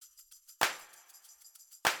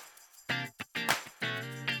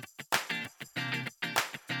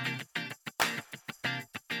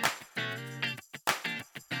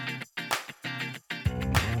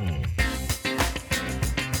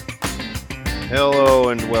Hello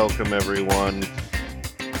and welcome, everyone.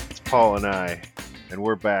 It's Paul and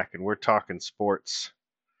we're back, and we're talking sports.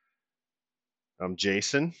 I'm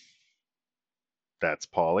Jason. That's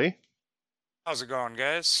Paulie. How's it going,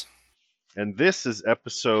 guys? And this is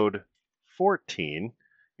episode 14.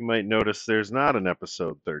 You might notice there's not an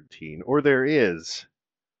episode 13, or there is,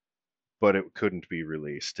 but it couldn't be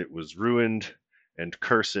released. It was ruined and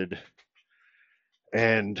cursed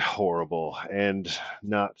and horrible and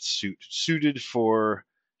not suited for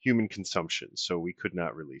human consumption, so we could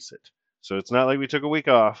not release it. So it's not like we took a week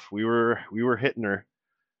off. We were hitting her.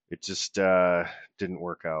 It just didn't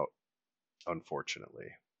work out, unfortunately,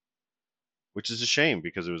 which is a shame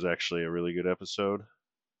because it was actually a really good episode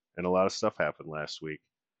and a lot of stuff happened last week.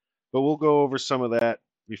 But we'll go over some of that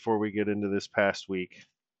before we get into this past week.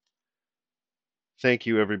 Thank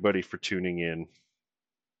you, everybody, for tuning in.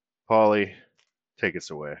 Paulie, take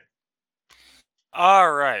us away.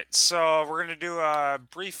 All right, so we're gonna do a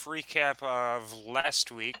brief recap of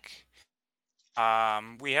last week.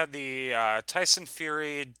 We had the Tyson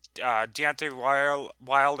Fury, Deontay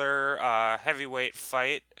Wilder heavyweight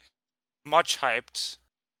fight, much hyped.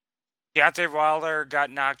 Deontay Wilder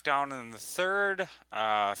got knocked down in the third.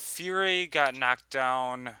 Fury got knocked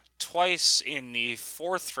down twice in the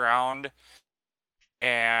fourth round.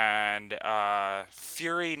 And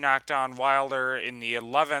Fury knocked down Wilder in the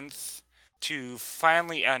 11th to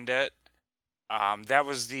finally end it. That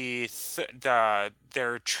was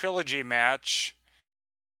their trilogy match.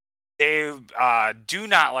 They do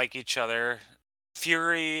not like each other.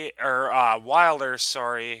 Fury or Wilder,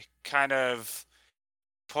 sorry, kind of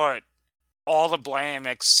put all the blame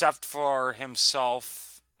except for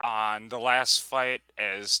himself on the last fight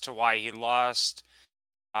as to why he lost.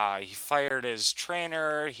 He fired his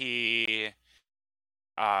trainer. He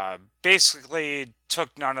basically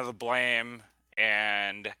took none of the blame,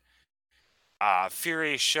 and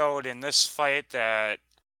Fury showed in this fight that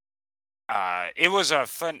it was a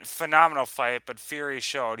phenomenal fight, but Fury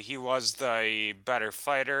showed he was the better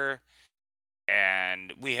fighter,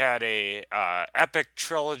 and we had a epic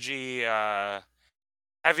trilogy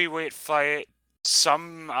heavyweight fight.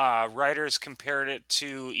 Some writers compared it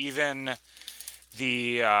to even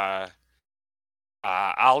the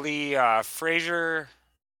Ali Frazier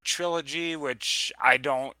trilogy, which I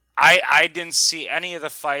didn't see any of the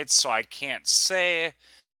fights, so I can't say.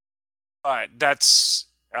 But that's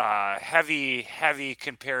heavy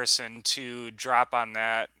comparison to drop on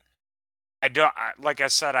that. Like I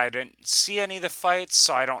said, I didn't see any of the fights,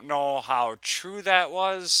 so I don't know how true that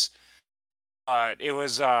was. But it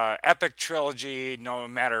was a epic trilogy, no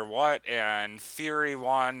matter what, and Fury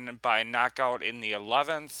won by knockout in the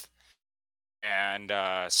 11th, and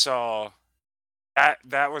so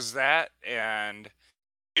that was that, and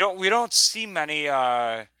we don't see many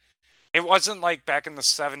it wasn't like back in the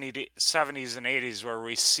 70s and 80s where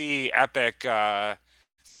we see epic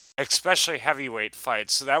especially heavyweight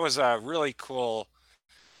fights. So that was a really cool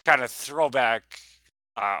kind of throwback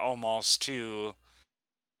almost to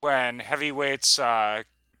when heavyweights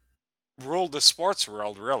ruled the sports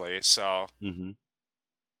world, really. So Mm-hmm.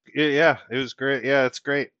 Yeah, it was great. Yeah, it's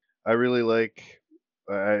great. I really like.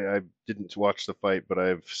 I didn't watch the fight, but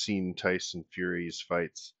I've seen Tyson Fury's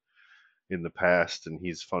fights in the past, and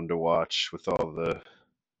he's fun to watch with all the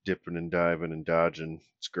dipping and diving and dodging.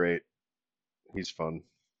 It's great. He's fun.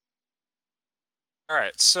 all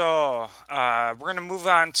right, so we're gonna move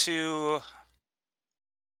on to,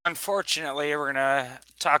 unfortunately, we're gonna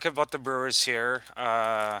talk about the Brewers here.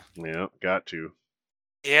 Yeah, got to.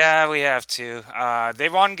 Yeah, we have to. They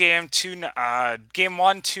won game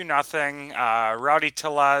one, 2-0. Rowdy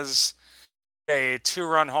Tellez, a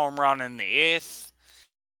two-run home run in the eighth.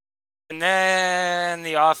 And then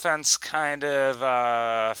the offense kind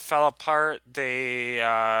of fell apart. They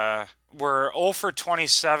were 0 for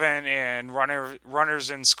 27 in runners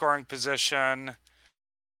in scoring position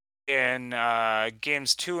in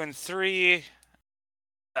games two and three.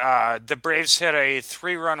 The Braves hit a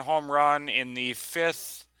three-run home run in the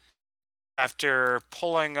fifth after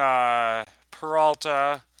pulling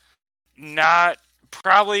Peralta. Not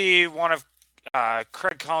probably one of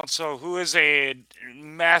Craig Counsell, who is a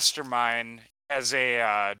mastermind as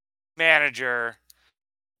a manager.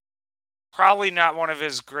 Probably not one of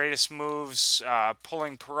his greatest moves,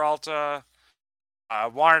 pulling Peralta.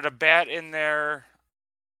 Wanted a bat in there,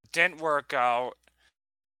 didn't work out.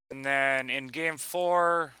 And then in game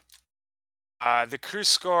four, the Crew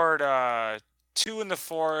scored two in the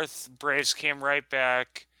fourth. Braves came right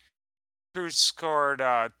back. Crew scored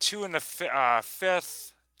two in the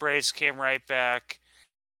fifth. Braves came right back.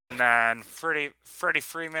 And then Freddie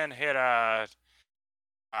Freeman hit a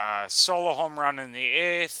Solo home run in the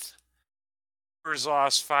 8th. Brewers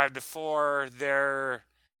lost 5-4. Their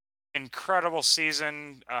incredible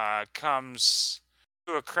season comes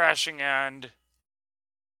to a crashing end.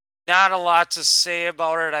 Not a lot to say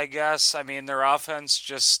about it, I guess. I mean, their offense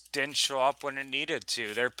just didn't show up when it needed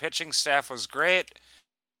to. Their pitching staff was great,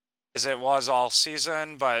 as it was all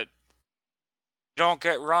season, but you don't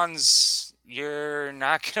get runs, you're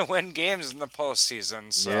not going to win games in the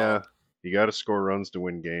postseason. So Yeah, you got to score runs to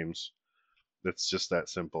win games. That's just that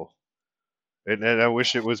simple. And I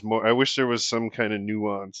wish it was more. I wish there was some kind of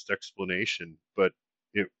nuanced explanation, but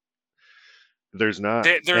it there's not.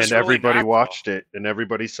 there's And really everybody not, though. watched it, and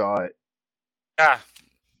everybody saw it. Yeah,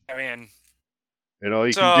 I mean, And all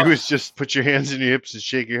you can so do is just put your hands in your hips and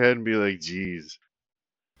shake your head and be like, "Geez."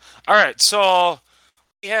 all right, so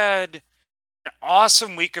we had an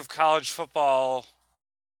awesome week of college football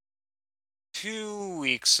 2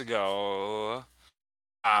 weeks ago.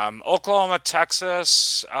 Oklahoma,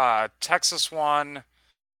 Texas. Texas won,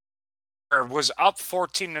 or was up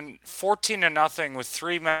 14 to nothing with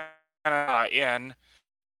 3 minutes in.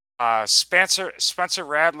 Spencer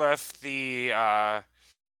Radcliffe, the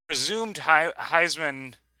presumed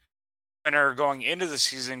Heisman winner going into the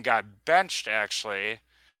season, got benched. Actually,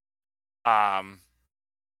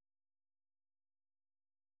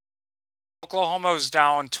 Oklahoma was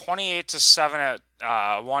down 28-7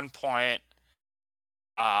 at one point,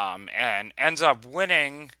 and ends up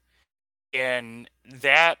winning in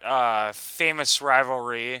that famous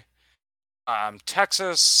rivalry.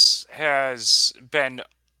 Texas has been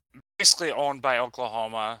basically owned by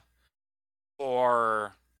Oklahoma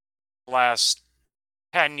for the last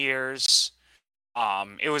 10 years.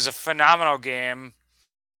 It was a phenomenal game,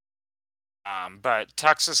 but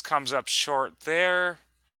Texas comes up short there.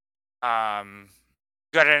 Got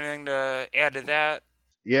anything to add to that?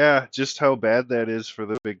 Yeah, just how bad that is for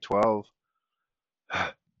the Big 12.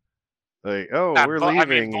 Like, oh, we're I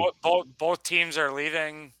mean, leaving. both teams are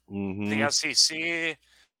leaving the Mm-hmm. SEC.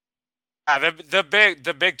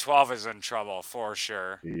 The Big 12 is in trouble for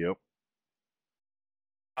sure. Yep.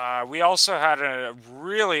 We also had a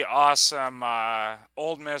really awesome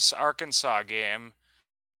Ole Miss Arkansas game.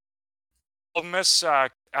 Ole Miss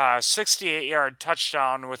 68-yard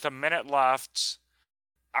touchdown with a minute left.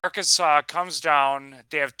 Arkansas comes down.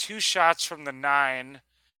 They have 2 shots from the 9.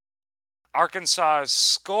 Arkansas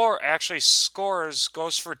scores,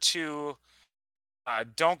 goes for 2.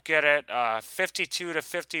 Don't get it.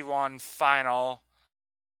 52-51 final.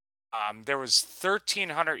 There was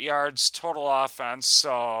 1,300 yards total offense,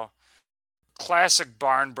 so classic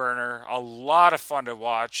barn burner. A lot of fun to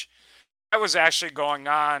watch. That was actually going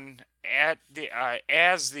on at the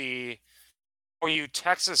as the OU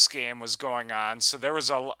Texas game was going on, so there was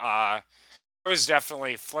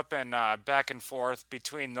definitely flipping back and forth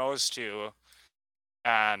between those two,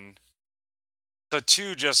 and the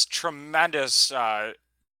two just tremendous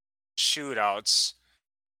shootouts.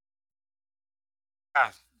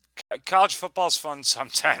 Yeah, college football's fun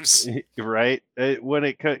sometimes. Right? When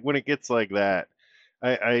it gets like that,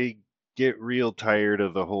 I get real tired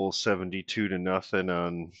of the whole 72-0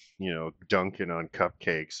 on, dunking on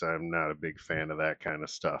cupcakes. I'm not a big fan of that kind of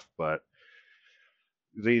stuff, but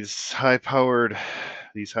these high-powered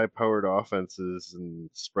offenses and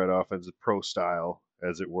spread offenses, pro style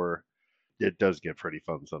as it were, it does get pretty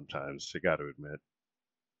fun sometimes. I got to admit.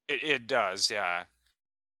 It does, yeah.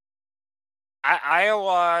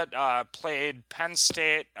 Iowa played Penn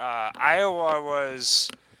State. Iowa was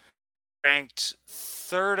ranked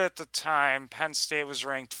 3rd at the time. Penn State was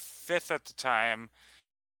ranked 5th at the time.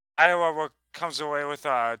 Iowa comes away with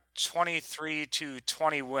a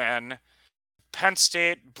 23-20 win. Penn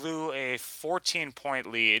State blew a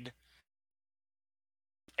 14-point lead.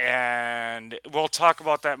 And we'll talk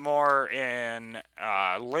about that more in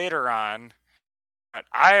later on. But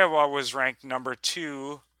Iowa was ranked number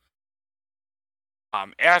 2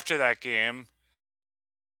 after that game.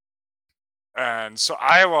 And so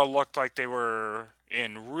Iowa looked like they were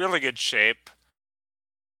in really good shape.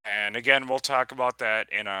 And again, we'll talk about that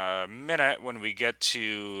in a minute when we get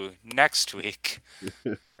to next week.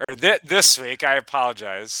 Or this week, I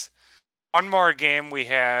apologize. One more game we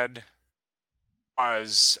had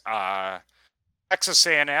was Texas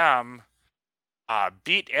A&M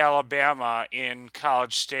beat Alabama in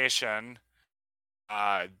College Station.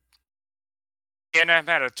 A&M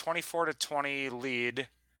had a 24-20 lead.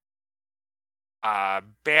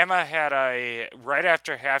 Bama had right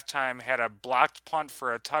after halftime had a blocked punt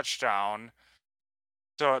for a touchdown.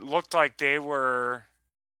 So it looked like they were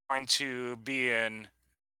going to be in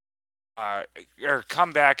or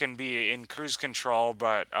come back and be in cruise control,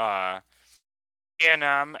 but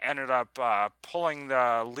A&M ended up pulling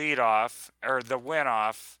the lead off, or the win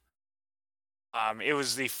off. It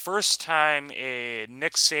was the first time a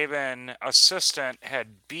Nick Saban assistant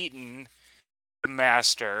had beaten the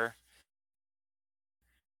master.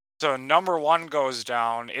 So number one goes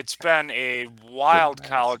down. It's been a The wild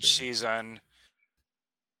college master. season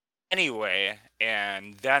anyway,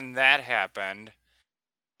 and then that happened,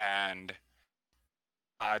 and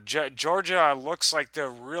Georgia looks like the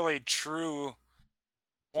really true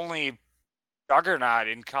only juggernaut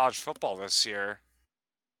in college football this year.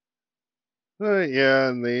 Yeah,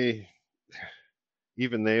 and they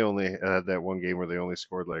only had that one game where they only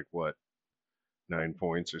scored like what 9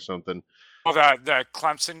 points or something. Well, the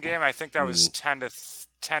Clemson game, I think that was Mm,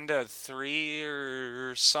 10-3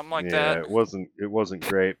 or something like yeah, that. it wasn't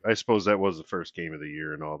great. I suppose that was the first game of the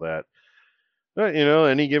year and all that. But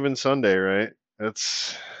any given Sunday, right?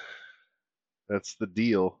 That's the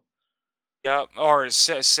deal. Yep, or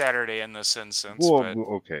Saturday in this instance, Well, but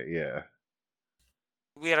okay, yeah.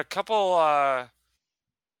 we had a couple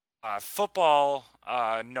football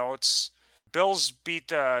notes. Bills beat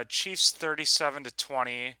the Chiefs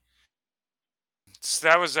 37-20. So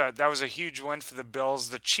that was a huge win for the Bills.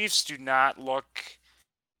 The Chiefs do not look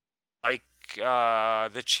like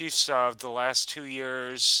the Chiefs of the last 2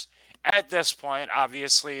 years. At this point,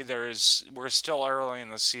 obviously, we're still early in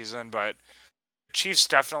the season, but Chiefs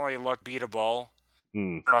definitely look beatable.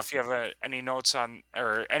 Hmm. I don't know if you have any notes on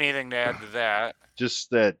or anything to add to that. Just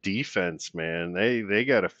that defense, man. They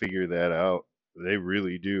got to figure that out. They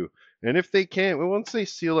really do. And if they can't, well, once they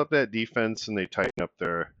seal up that defense and they tighten up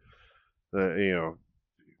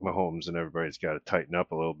Mahomes and everybody's got to tighten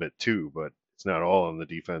up a little bit too. But it's not all on the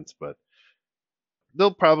defense. But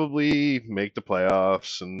they'll probably make the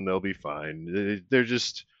playoffs and they'll be fine. They're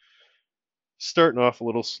just starting off a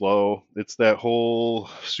little slow. It's that whole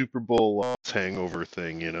Super Bowl loss hangover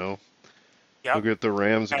thing. Yep. Look at the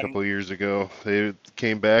Rams a And couple of years ago. They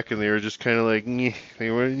came back and they were just kind of like,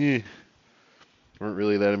 "Nyeh." Weren't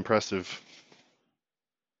really that impressive.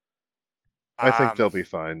 I think they'll um, be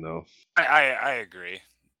fine though. I agree.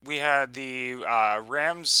 We had the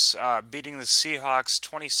Rams beating the Seahawks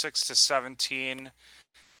 26-17.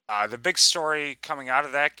 The big story coming out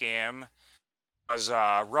of that game was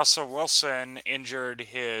Russell Wilson injured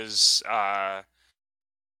his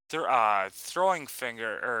throwing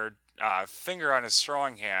finger or finger on his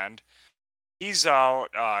throwing hand. He's out.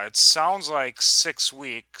 It sounds like 6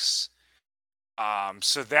 weeks.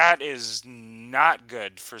 So that is not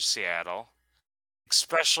good for Seattle,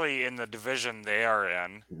 especially in the division they are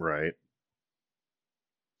in. Right.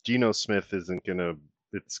 Geno Smith isn't gonna.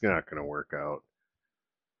 It's not gonna work out.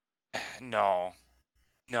 No,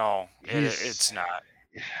 no, He's. it's not.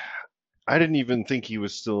 I didn't even think he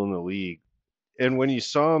was still in the league. And when you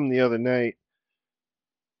saw him the other night,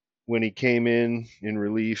 when he came in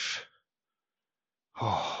relief,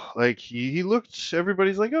 oh, like he looked.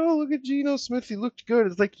 Everybody's like, "Oh, look at Geno Smith. He looked good."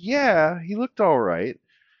 It's like, yeah, he looked all right,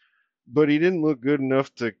 but he didn't look good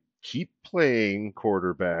enough to keep playing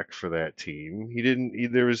quarterback for that team. He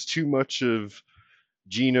didn't. There was too much of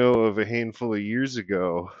Geno of a handful of years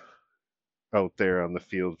ago out there on the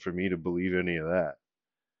field for me to believe any of that.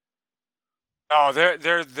 No,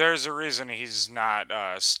 there's a reason he's not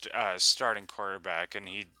starting quarterback, and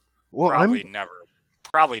he Well,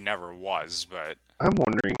 probably never was. But I'm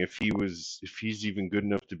wondering if he's even good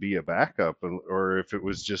enough to be a backup, or if it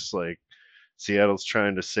was just like Seattle's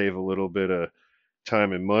trying to save a little bit of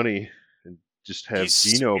time and money and just have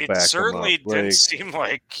Geno it back him up. certainly didn't seem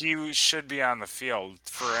like he should be on the field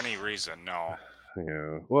for any reason. No.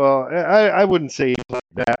 Well, I wouldn't say he played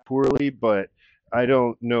that poorly, but I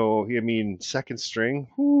don't know. I mean, second string,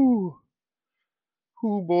 whoo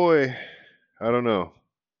boy, I don't know.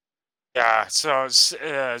 Yeah, so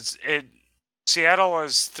Seattle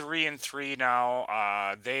is 3-3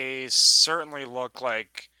 now. They certainly look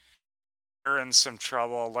like they're in some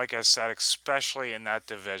trouble. Like I said, especially in that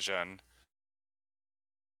division.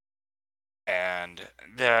 And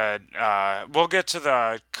we'll get to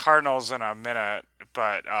the Cardinals in a minute,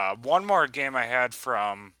 but one more game I had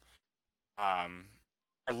from um,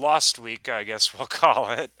 lost week, I guess we'll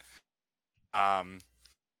call it, um,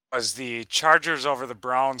 was the Chargers over the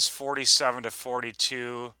Browns,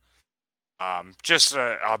 47-42. Just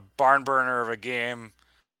a barn burner of a game.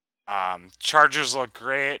 Chargers look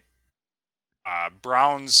great.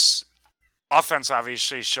 Browns offense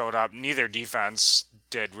obviously showed up. Neither defense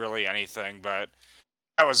did really anything, but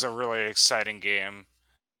that was a really exciting game.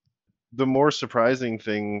 The more surprising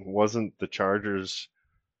thing wasn't the Chargers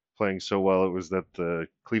playing so well; it was that the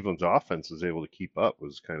Cleveland's offense was able to keep up.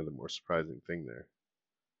 Was kind of the more surprising thing there.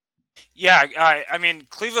 Yeah, I mean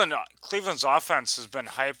Cleveland's offense has been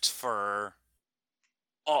hyped for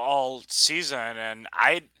all season, and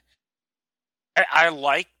I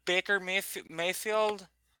like Baker Mayfield,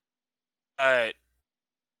 but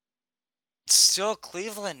it's still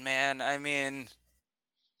Cleveland, man. I mean,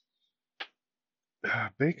 Yeah,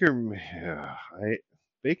 Baker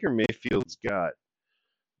Mayfield's got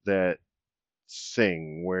that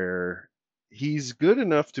thing where he's good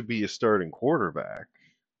enough to be a starting quarterback,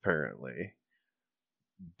 apparently,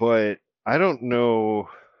 but I don't know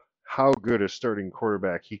how good a starting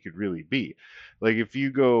quarterback he could really be. Like if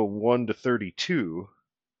you go 1 to 32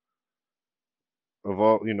 of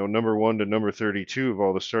all, number 1 to number 32 of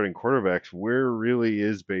all the starting quarterbacks, where really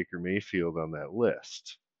is Baker Mayfield on that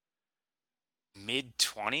list?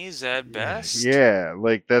 mid-20s at best. Yeah,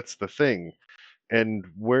 like that's the thing. And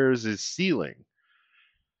where's his ceiling?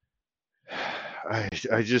 I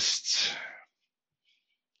just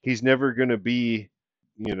he's never going to be,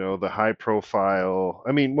 the high profile.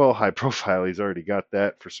 I mean, well, high profile, he's already got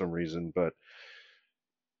that for some reason, but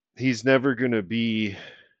he's never going to be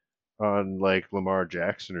on like Lamar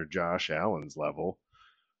Jackson or Josh Allen's level.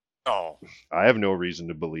 Oh, I have no reason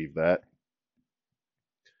to believe that.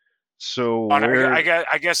 So and where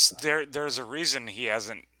I guess there's a reason he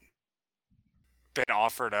hasn't been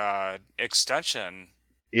offered a extension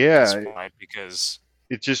at this yeah, point because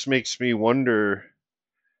it just makes me wonder,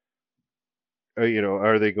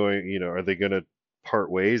 are they going, are they going to part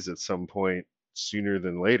ways at some point sooner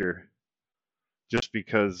than later? Just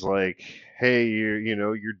because like, hey,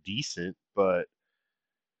 you're decent, but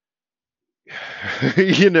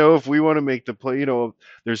if we want to make the play,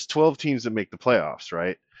 there's 12 teams that make the playoffs,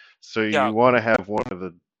 right? So yeah, you want to have one of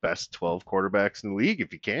the best 12 quarterbacks in the league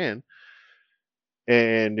if you can.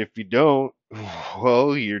 And if you don't,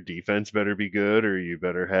 well, your defense better be good, or you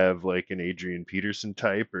better have like an Adrian Peterson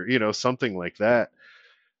type, or something like that.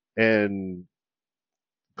 And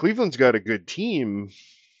Cleveland's got a good team,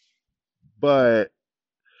 but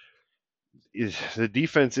the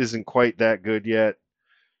defense isn't quite that good yet.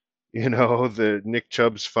 The Nick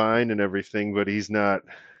Chubb's fine and everything, but he's not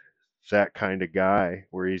that kind of guy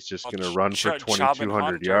where he's just well, going to run for Chubb and 2,200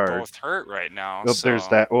 Hunt are yards. both hurt right now, Well, there's so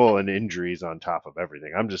that. Well, and injuries on top of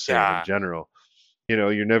everything. I'm just saying in yeah. general. You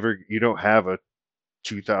don't have a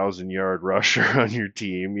 2,000-yard rusher on your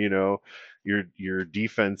team. Your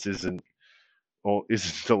defense isn't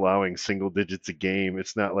allowing single digits a game.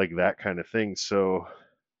 It's not like that kind of thing. So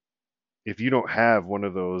if you don't have one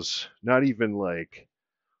of those, not even like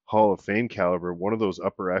Hall of Fame caliber, one of those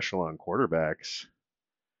upper echelon quarterbacks,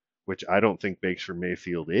 which I don't think Baker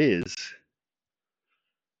Mayfield is,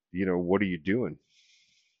 what are you doing?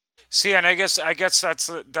 See, and I guess that's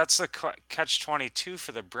the catch 22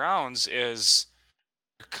 for the Browns is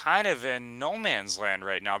they're kind of in no man's land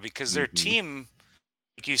right now because their Hmm. team,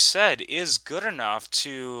 like you said, is good enough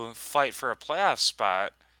to fight for a playoff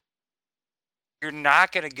spot. You're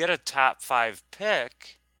not going to get a top 5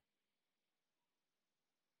 pick.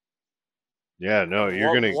 Yeah, no, you're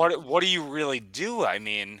What gonna. what do you really do? I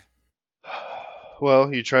mean,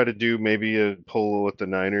 Well, you try to do maybe a pull what the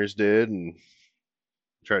Niners did and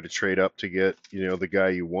try to trade up to get the guy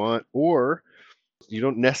you want, or you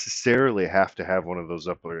don't necessarily have to have one of those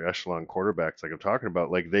upper echelon quarterbacks like I'm talking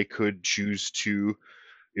about. Like they could choose to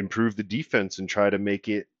improve the defense and try to make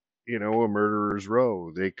it a murderer's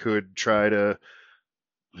row. They could try to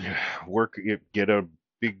get a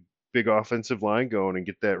big offensive line going and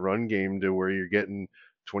get that run game to where you're getting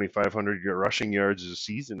 2,500 rushing yards a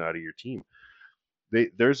season out of your team.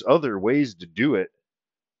 There's other ways to do it,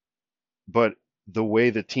 but the way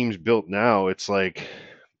the team's built now, it's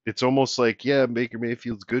almost like, yeah, Baker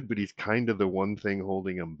Mayfield's good, but he's kind of the one thing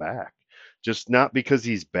holding him back. Just not because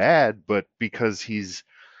he's bad, but because he's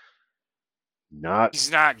not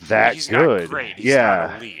that he's not good. great. He's not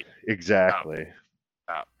Yeah, elite. No. exactly.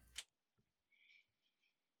 No.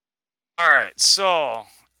 All right. So,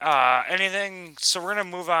 anything so we're going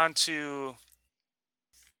to move on to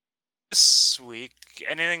this week.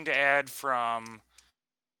 Anything to add from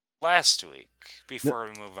last week No, before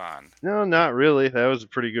we move on? no, not really. That was a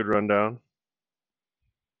pretty good rundown.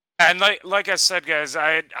 And like I said, guys,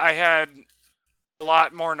 I had a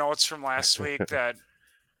lot more notes from last week that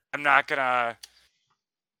I'm not gonna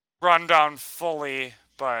run down fully,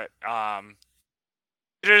 but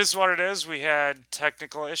it is what it is. We had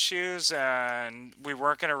technical issues, and we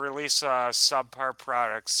weren't gonna release a subpar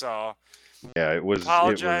product, so Yeah, it was.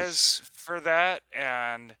 apologize for that,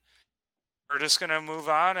 and we're just gonna move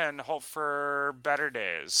on and hope for better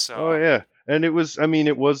days. Oh So yeah, and it was. I mean,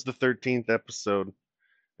 it was the 13th episode.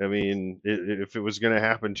 I mean, if it was going to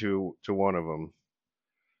happen to one of them,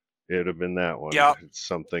 It'd have been that one. Yep. It's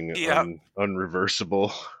something Yep.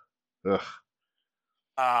 unreversible. Ugh.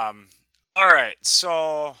 All right.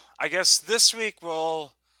 So I guess this week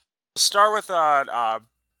we'll start with a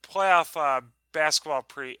playoff basketball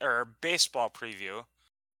or baseball preview.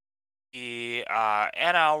 The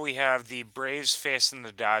NL, we have the Braves facing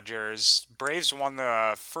the Dodgers. Braves won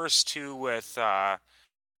the first two with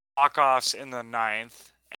walk-offs in the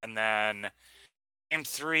ninth, and then game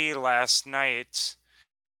three last night.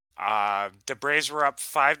 The Braves were up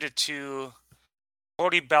 5-2.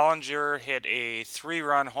 Cody Bellinger hit a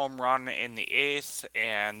 3-run home run in the eighth,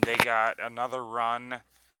 and they got another run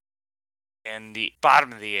in the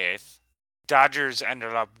bottom of the eighth. Dodgers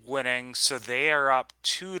ended up winning, so they are up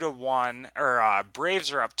 2-1, or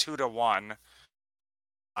Braves are up 2-1.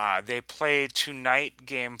 They play tonight,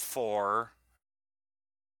 game 4.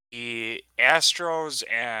 The Astros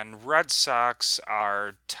and Red Sox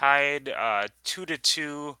are tied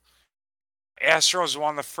 2-2. Astros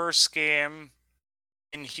won the first game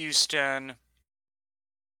in Houston.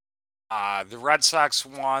 The Red Sox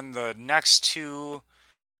won the next two.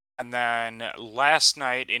 And then last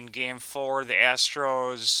night in game 4, the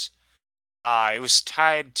Astros, it was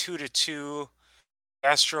tied 2-2.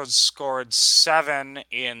 Astros scored 7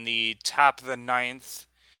 in the top of the ninth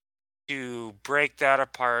to break that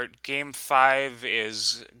apart. Game 5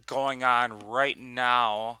 is going on right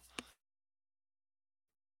now.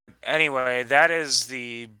 Anyway, that is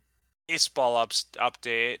the baseball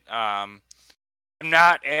update. I'm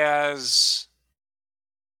not as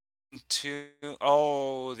the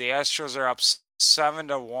Astros are up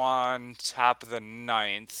 7-1, top of the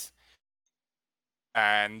ninth.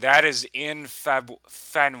 And that is in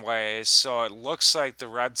Fenway, so it looks like the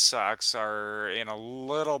Red Sox are in a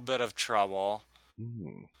little bit of trouble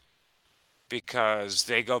because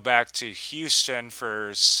they go back to Houston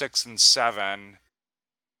for 6 and 7.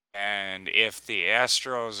 And if the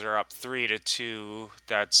Astros are up 3-2,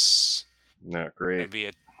 that's Not great. going to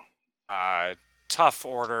be a tough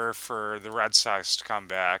order for the Red Sox to come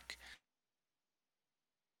back.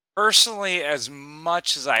 Personally, as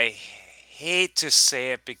much as I hate to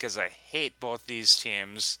say it because I hate both these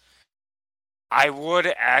teams, I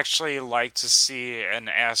would actually like to see an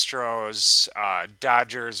Astros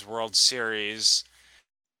Dodgers World Series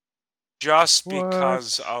just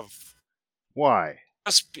because of why?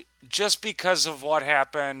 Just because of what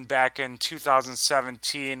happened back in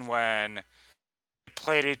 2017 when they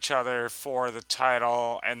played each other for the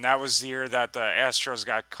title, and that was the year that the Astros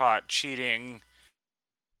got caught cheating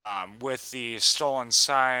with the stolen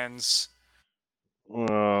signs. They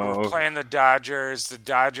were playing the Dodgers. The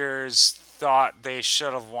Dodgers thought they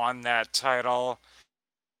should have won that title.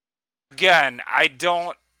 Again, I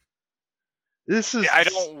don't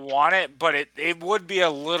want it, but it would be a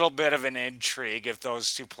little bit of an intrigue if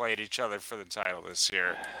those two played each other for the title this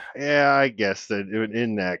year. Yeah, I guess that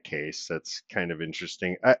in that case, that's kind of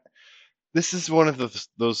interesting. This is one of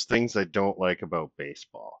those things I don't like about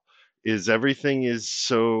baseball. Is everything is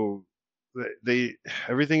so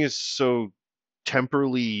everything is so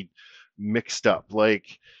temporally mixed up.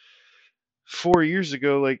 Like 4 years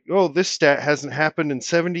ago, like, oh, this stat hasn't happened in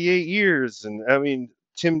 78 years, and I mean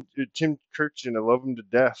Tim Kurkjian, I love him to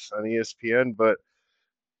death on ESPN, but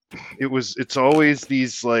it's always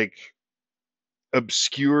these like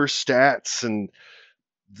obscure stats. And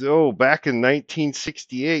back in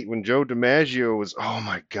 1968 when Joe DiMaggio was, oh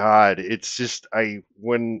my God, it's just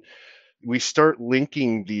when we start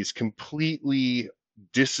linking these completely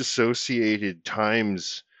disassociated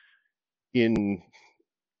times in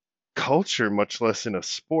culture, much less in a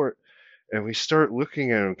sport, and we start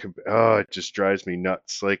looking at them, it just drives me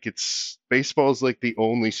nuts. Like baseball's like the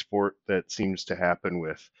only sport that seems to happen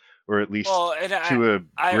with, or at least to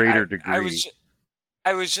a greater degree.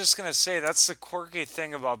 I was just gonna say that's the quirky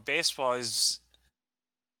thing about baseball is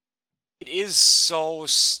it is so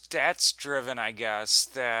stats driven, I guess,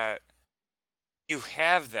 that you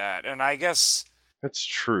have that, and I guess that's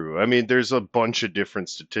true. I mean, there's a bunch of different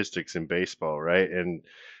statistics in baseball, right? And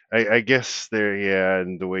I guess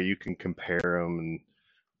and the way you can compare them and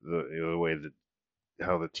the way that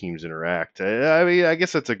how the teams interact. I mean, I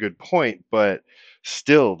guess that's a good point, but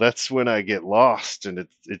still, that's when I get lost, and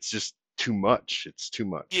it's just too much. It's too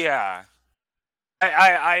much. Yeah,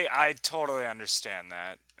 I totally understand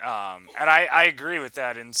that, and I agree with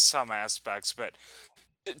that in some aspects. But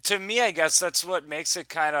to me, I guess that's what makes it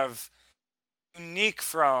kind of unique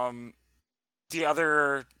from the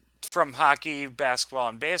other from hockey, basketball,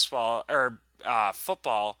 and baseball or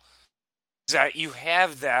football. Is that you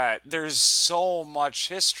have that there's so much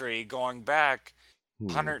history going back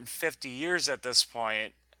 150 years at this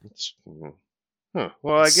point. Huh.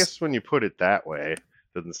 Well, I guess when you put it that way, it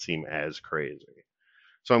doesn't seem as crazy.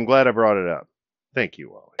 So I'm glad I brought it up. Thank you,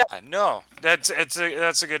 Wally. Yeah, no, that's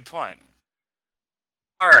a good point.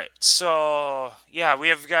 All right, so yeah, we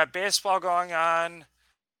have got baseball going on.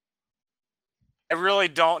 I really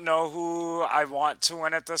don't know who I want to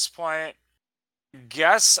win at this point.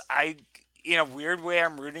 Guess in a weird way,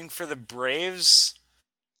 I'm rooting for the Braves.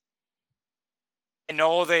 I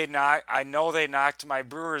know they knocked my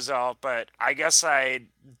Brewers out, but I guess I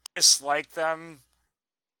dislike them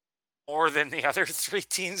more than the other three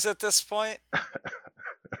teams at this point.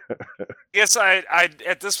 Yes, I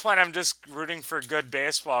at this point I'm just rooting for good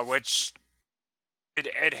baseball, which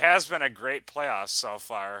it has been a great playoff so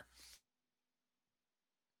far.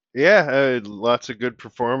 Yeah, lots of good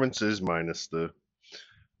performances, minus the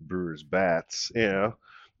Brewers bats.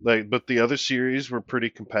 But the other series were pretty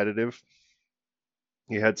competitive.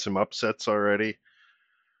 You had some upsets already.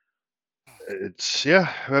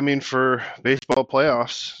 I mean, for baseball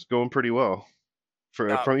playoffs, it's going pretty well.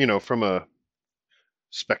 Yeah. From a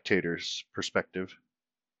spectator's perspective.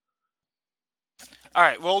 All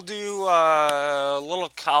right, we'll do a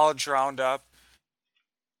little college roundup.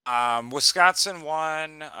 Wisconsin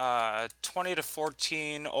won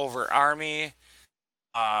 20-14 over Army.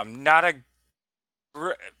 Not a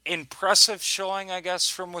impressive showing, I guess,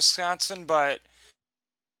 from Wisconsin, but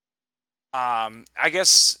I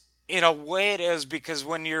guess in a way it is, because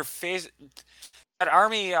when you're that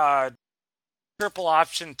Army triple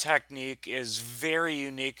option technique is very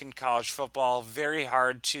unique in college football, very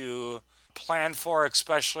hard to plan for,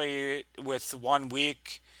 especially with 1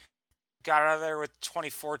 week. Got out of there with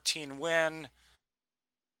 2014 win.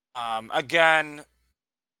 Again,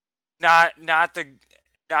 not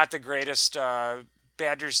the greatest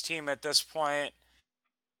Badgers team at this point.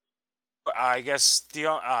 I guess the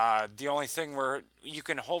only thing you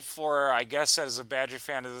can hope for, I guess, as a Badger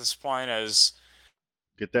fan at this point, is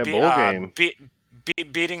Get that bowl game.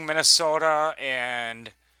 beating Minnesota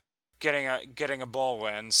and getting a bowl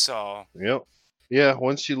win. So Yep. Yeah,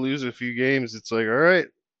 once you lose a few games, it's like, all right,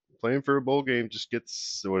 playing for a bowl game just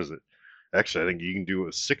gets, what is it? Actually, I think you can do it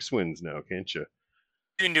with 6 wins now, can't you?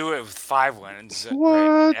 you can do it with 5 wins right at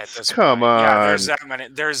What? this Come point. Yeah, on.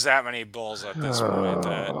 there's that many bowls at this point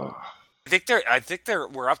that I think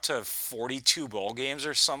we're up to 42 bowl games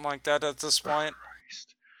or something like that at this point.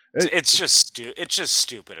 Christ. It's just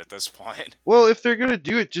stupid at this point. Well, if they're gonna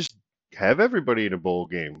do it, just have everybody in a bowl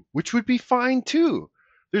game, which would be fine too.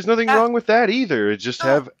 There's nothing Yeah, wrong with that either. Just no,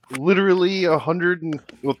 have literally 100 and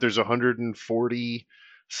well, there's 140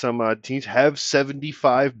 some odd teams. Have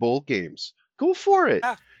 75 bowl games. Go for it.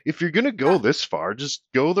 yeah, If you're gonna go yeah. this far, just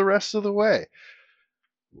go the rest of the way.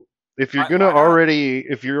 Why not?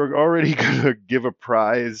 If you're already gonna give a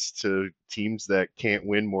prize to teams that can't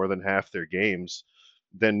win more than half their games,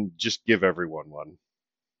 then just give everyone one.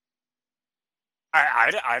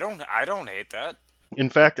 I don't hate that. In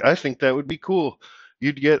fact, I think that would be cool.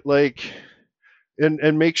 You'd get like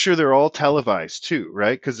and make sure they're all televised too,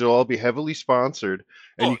 right? Because they'll all be heavily sponsored,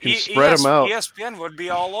 and Oh, you can spread them out. ESPN would be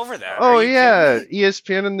all over that. Are Oh you kidding yeah, me?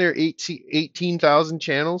 ESPN and their 18,000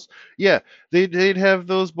 channels. Yeah, they'd have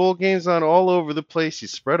those bowl games on all over the place. You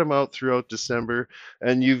spread them out throughout December,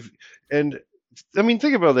 and and I mean,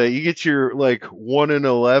 think about that. You get your like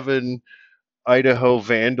 1-11 Idaho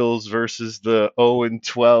Vandals versus the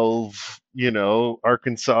 0-12,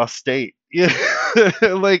 Arkansas State. Yeah,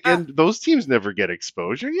 Yeah, and those teams never get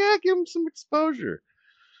exposure. Yeah, give them some exposure.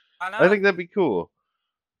 why I not? think that'd be cool.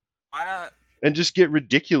 Why not? And just get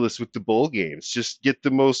ridiculous with the bowl games. Just get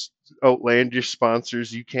the most outlandish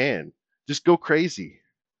sponsors you can. Just go crazy.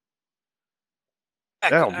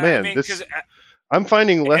 Heck, Oh I man, mean, because I'm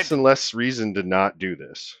finding less at, and less reason to not do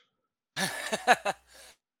this. at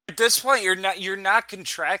this point, you're not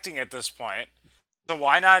contracting at this point. So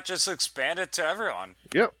why not just expand it to everyone?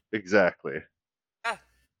 Yep, exactly. Yeah,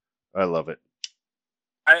 I love it.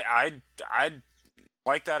 I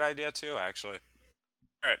like that idea too, actually.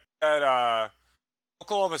 All right, at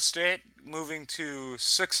Oklahoma State moving to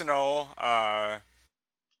 6-0,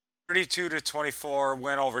 32-24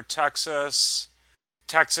 win over Texas.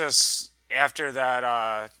 Texas, after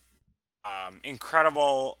that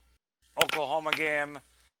incredible Oklahoma game,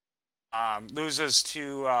 loses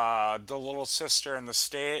to the little sister in the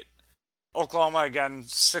state. Oklahoma again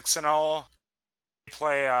 6-0.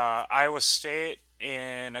 Play Iowa State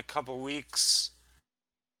in a couple weeks,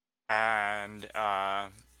 and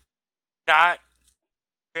not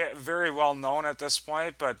very well known at this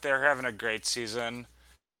point, but they're having a great season.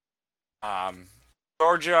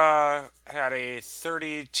 Georgia had a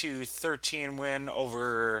 30-13 win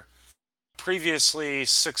over previously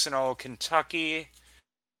 6-0 Kentucky.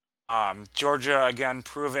 Georgia again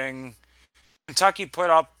proving Kentucky put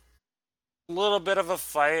up a little bit of a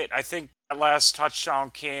fight. I think that last touchdown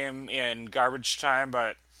came in garbage time,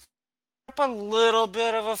 but up a little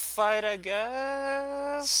bit of a fight, I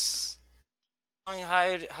guess.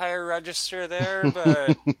 Higher register there,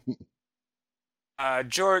 but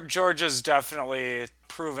Georgia's definitely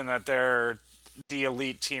proven that they're the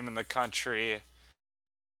elite team in the country,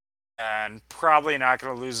 and probably not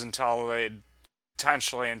going to lose until they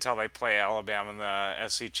play Alabama in the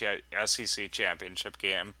SEC championship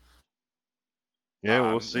game. Yeah,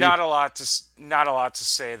 we'll see. Not a lot to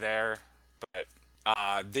say there, but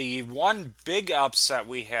the one big upset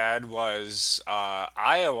we had was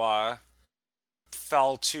Iowa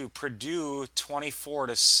fell to Purdue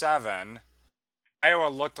 24-7. Iowa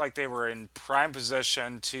looked like they were in prime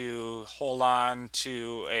position to hold on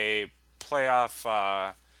to a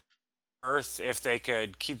playoff berth if they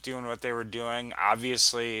could keep doing what they were doing.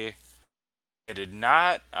 Obviously, they did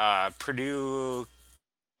not. Purdue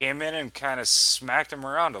came in and kind of smacked them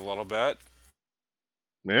around a little bit.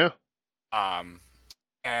 Yeah.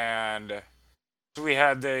 And we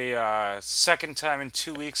had the second time in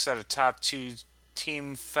 2 weeks that a top 2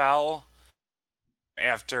 team fell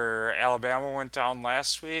after Alabama went down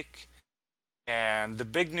last week. And the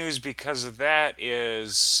big news because of that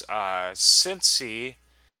is Cincy,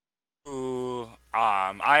 who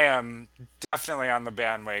I am definitely on the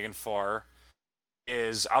bandwagon for,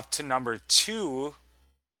 is up to number 2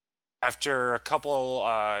 after a couple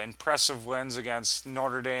impressive wins against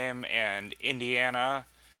Notre Dame and Indiana.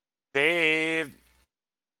 If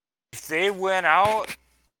they win out,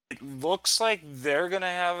 it looks like they're going to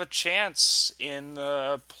have a chance in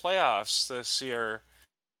the playoffs this year.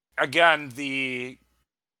 Again, the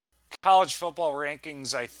college football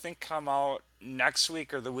rankings, I think, come out next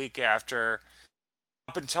week or the week after.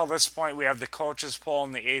 Up until this point, we have the coaches poll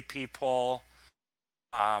and the AP poll.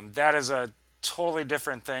 That is a totally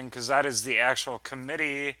different thing because that is the actual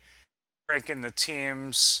committee ranking the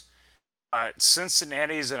teams.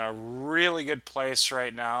 Cincinnati's in a really good place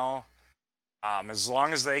right now. As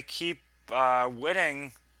long as they keep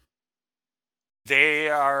winning, they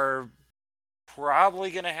are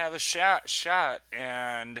probably going to have a shot.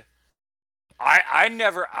 And I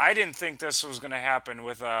didn't think this was going to happen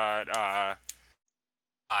with a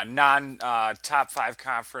non top 5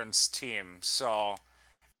 conference team. So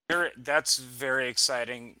that's very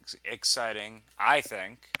exciting. I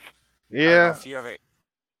think. Yeah. I don't know if you have a.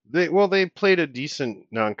 They played a decent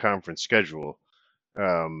non-conference schedule.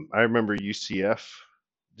 I remember UCF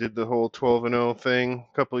did the whole 12-0 thing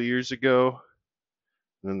a couple of years ago.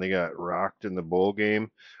 And then they got rocked in the bowl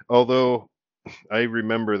game. Although I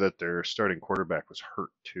remember that their starting quarterback was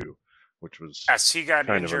hurt too, which was Yes, he got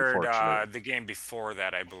kind of injured unfortunate. the game before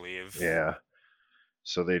that, I believe. Yeah.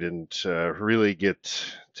 So they didn't really get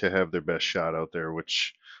to have their best shot out there,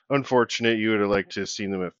 which unfortunate. You would have liked to have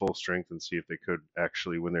seen them at full strength and see if they could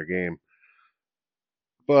actually win their game.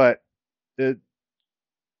 But it'd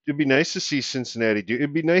be nice to see Cincinnati do.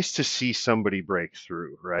 It'd be nice to see somebody break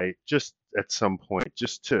through, right? Just at some point,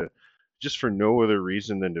 just for no other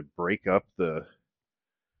reason than to break up the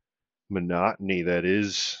monotony that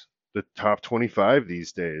is the top 25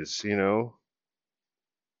 these days, you know?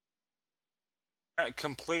 I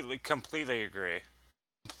completely agree.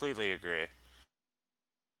 Completely agree.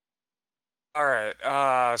 All right.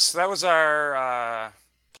 So that was our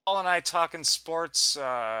Paul and I talking sports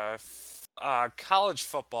college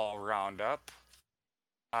football roundup.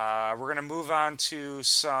 We're gonna move on to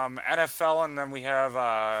some NFL, and then we have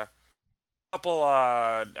a couple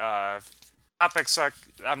topics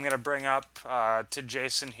I'm gonna bring up to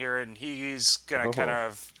Jason here, and he's gonna kind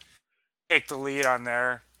of take the lead on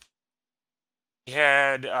there. We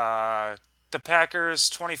had the Packers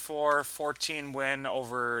 24-14 win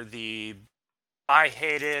over the I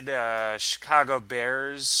hated Chicago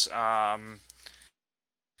Bears.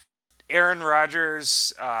 Aaron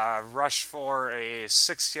Rodgers rushed for a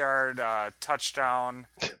 6-yard touchdown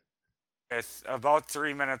with about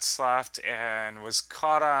 3 minutes left and was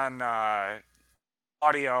caught on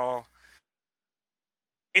audio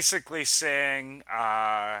basically saying,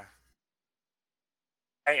 I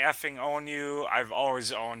effing own you. I've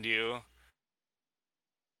always owned you.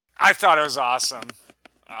 I thought it was awesome.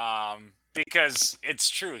 Because it's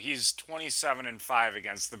true. He's 27-5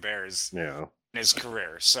 against the Bears in his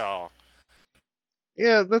career. So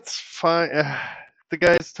yeah, that's fine. The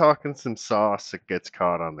guy's talking some sauce that gets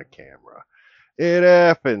caught on the camera. It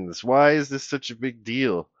happens. Why is this such a big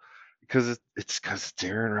deal? Because it's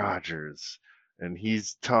Aaron Rodgers, and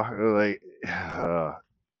he's talking like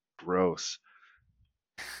gross.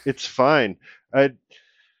 It's fine. I,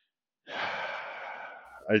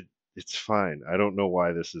 I, it's fine. I don't know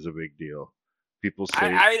why this is a big deal. People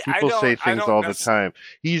say I people say don't things all the time.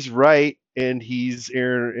 He's right, and he's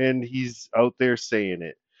out there saying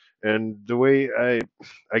it. And the way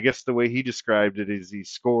I guess the way he described it is he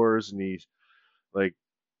scores and he like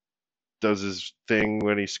does his thing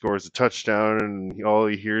when he scores a touchdown, and all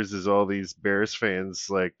he hears is all these Bears fans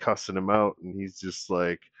like cussing him out, and he's just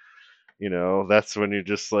like, that's when you're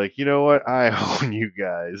just like, you know what, I own you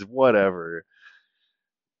guys, whatever.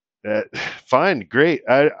 That fine, great.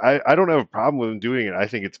 I don't have a problem with him doing it. I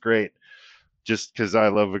think it's great, just because I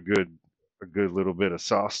love a good little bit of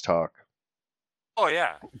sauce talk. Oh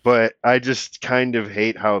yeah. But I just kind of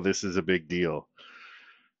hate how this is a big deal.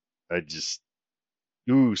 I just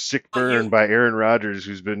sick But burn by Aaron Rodgers,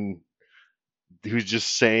 who's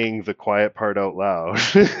just saying the quiet part out loud.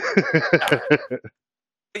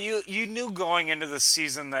 you knew going into the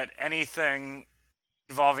season that anything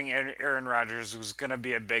involving Aaron Rodgers was going to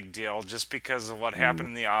be a big deal just because of what happened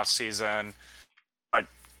in the offseason. But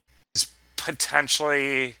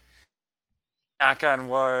potentially, knock on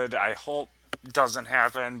wood, I hope doesn't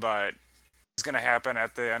happen, but it's going to happen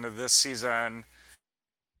at the end of this season.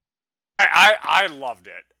 I loved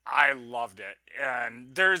it. I loved it.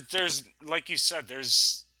 And there's like you said,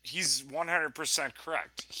 he's 100%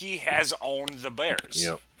 correct. He has owned the Bears.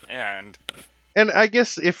 Yep. And I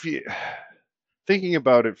guess if you thinking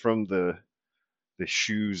about it from the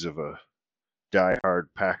shoes of a diehard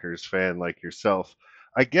Packers fan like yourself,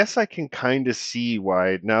 I guess I can kind of see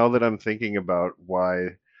why, now that I'm thinking about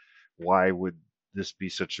why would this be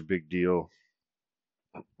such a big deal.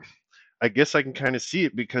 I guess I can kind of see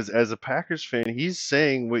it because as a Packers fan, he's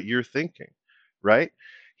saying what you're thinking, right?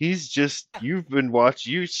 He's just, you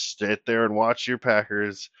sit there and watch your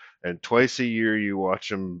Packers, and twice a year you watch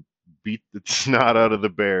them beat the snot out of the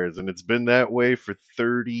Bears, and it's been that way for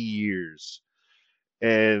 30 years.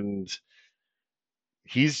 And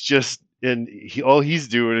all he's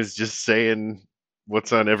doing is just saying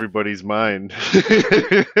what's on everybody's mind.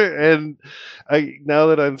 And now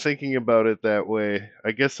that I'm thinking about it that way,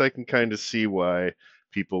 I guess I can kind of see why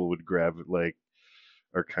people would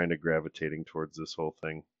are kind of gravitating towards this whole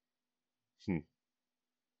thing.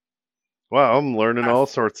 Wow, I'm learning all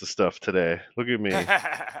sorts of stuff today. Look at me.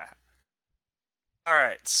 All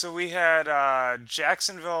right, so we had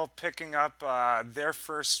Jacksonville picking up their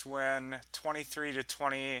first win,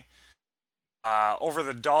 23-20, over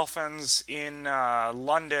the Dolphins in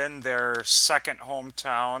London, their second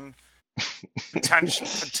hometown,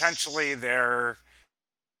 potentially their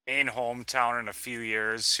main hometown in a few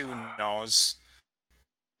years. Who knows?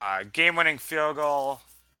 Game-winning field goal.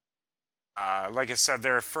 Like I said,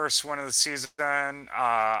 their first win of the season.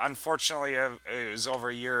 Unfortunately, it was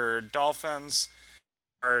over your Dolphins.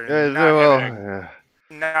 Not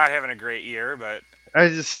having a great year, but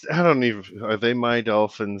I don't even. Are they my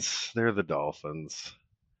Dolphins? They're the Dolphins.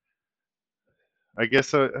 I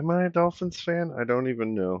guess. Am I a Dolphins fan? I don't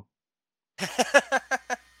even know.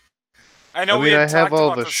 I know. I have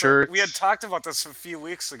all the shirts. We had talked about this a few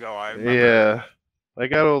weeks ago. Yeah, I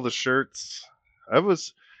got all the shirts.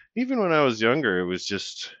 Even when I was younger, I was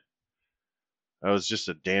just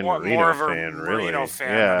a Dan Marino fan, really. Marino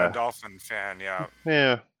fan than a Dolphin fan, yeah.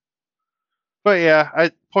 Yeah. But yeah,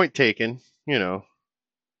 point taken.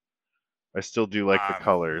 I still do like the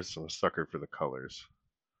colors. I'm a sucker for the colors.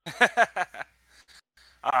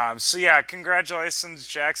 So yeah, congratulations,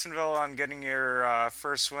 Jacksonville, on getting your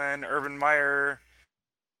first win. Urban Meyer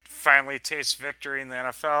finally tastes victory in the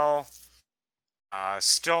NFL.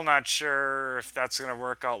 Still not sure if that's going to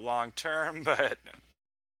work out long term, but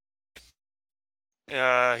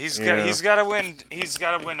he's got to win. He's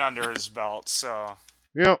got to win under his belt. So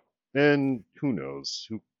yep, and who knows?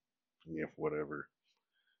 Whatever.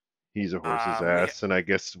 He's a horse's ass, and I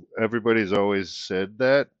guess everybody's always said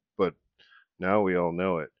that, but now we all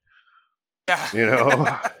know it.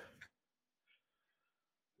 Yeah.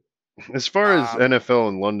 As far as NFL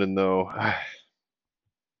in London, though,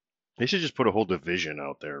 they should just put a whole division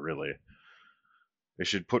out there, really. They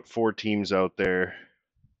should put 4 teams out there,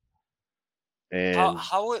 and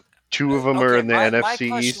two of them are in the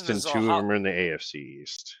NFC East, and 2 of them are in the AFC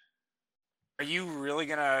East. Are you really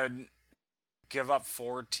gonna give up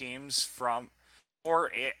 4 teams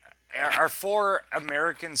are 4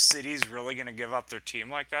 American cities really gonna give up their team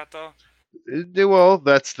like that, though? Well,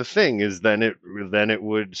 that's the thing. Is then it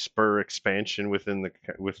would spur expansion within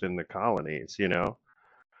the colonies,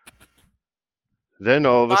 Then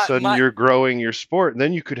all of a sudden you're growing your sport, and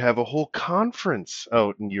then you could have a whole conference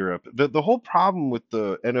out in Europe. The whole problem with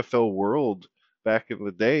the NFL world back in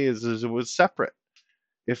the day is it was separate.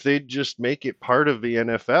 If they just make it part of the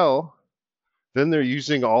NFL, then they're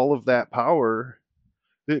using all of that power.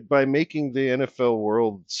 By making the NFL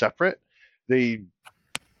world separate, they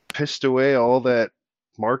pissed away all that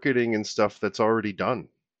marketing and stuff that's already done.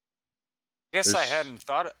 There's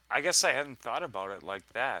I guess I hadn't thought about it like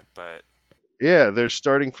that, but Yeah, they're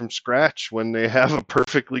starting from scratch when they have a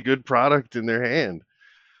perfectly good product in their hand.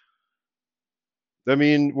 I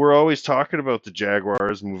mean, we're always talking about the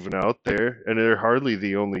Jaguars moving out there, and they're hardly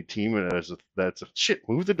the only team that's a shit.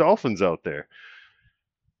 Move the Dolphins out there.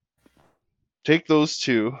 Take those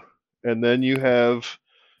two, and then you have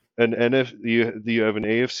you have an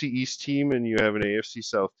AFC East team and you have an AFC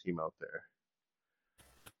South team out there,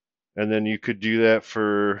 and then you could do that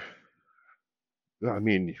for. I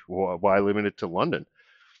mean, why limit it to London?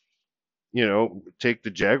 Take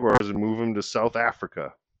the Jaguars and move them to South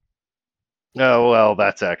Africa. Oh, well,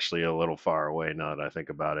 that's actually a little far away now that I think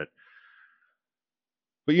about it.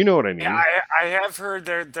 But you know what I yeah, mean. I have heard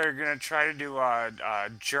they're gonna try to do a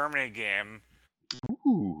Germany game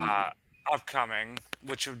Ooh. upcoming,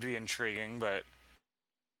 which would be intriguing. But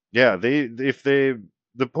Yeah, the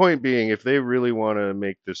point being, if they really want to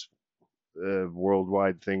make this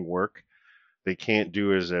worldwide thing work, they can't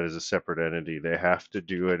do it as a separate entity. They have to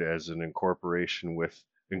do it as an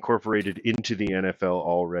incorporated into the NFL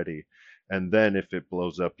already. And then if it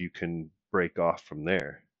blows up, you can break off from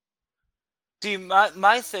there. see,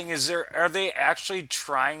 my thing is, are they actually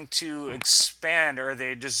trying to expand, or are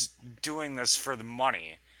they just doing this for the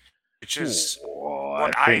money? Which is Oh,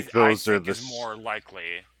 what I think I those are think the. is more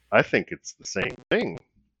likely. I think it's the same thing,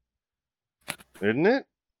 isn't it?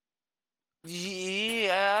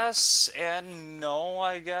 Yes and no,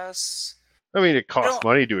 I guess. I mean, it I costs don't.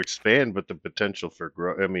 money to expand, but the potential for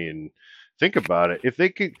growth. I mean, think about it. If they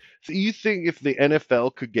could, you think if the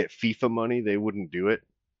NFL could get FIFA money, they wouldn't do it?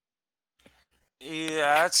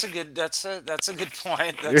 Yeah, that's a good point. That's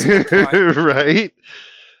a good point. Right?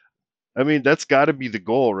 I mean, that's got to be the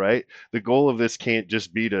goal, right? The goal of this can't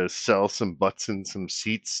just be to sell some butts and some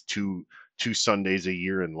seats to two Sundays a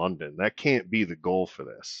year in London. That can't be the goal for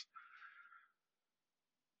this.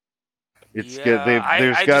 It's good. Yeah,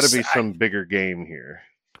 There's got to be some bigger game here.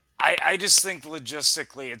 I just think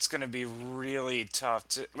logistically it's going to be really tough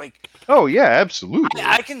to like. Oh yeah, absolutely.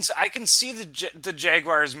 I can see the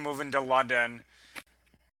Jaguars moving to London.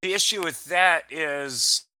 The issue with that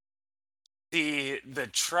is the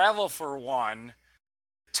travel for one,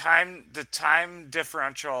 the time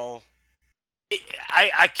differential.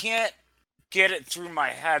 I can't get it through my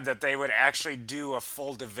head that they would actually do a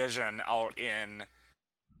full division out in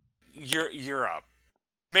Europe.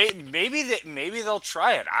 Maybe they'll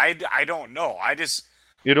try it. I don't know.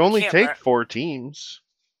 It'd I only can't take wrap, 4 teams,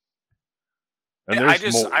 and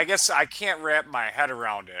there's more. I guess I can't wrap my head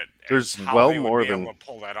around it as There's how well they would more be than, able to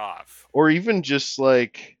pull that off. or even just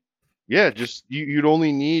like, yeah, just you'd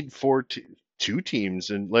only need two teams,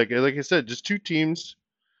 and like I said, just 2 teams,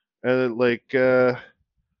 like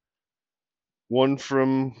one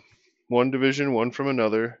from one division, one from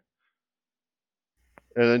another,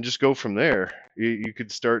 and then just go from there. You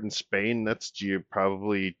could start in Spain. That's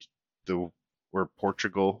probably the or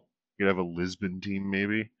Portugal. You could have a Lisbon team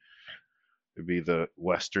maybe. It'd be the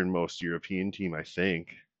westernmost European team, I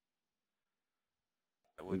think,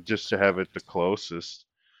 It would be just to have correct. it the closest.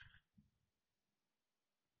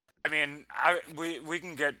 I mean, we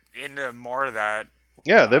can get into more of that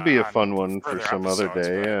Yeah, that'd be a on fun one for further some other episodes,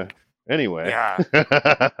 day. but Yeah. Anyway. yeah.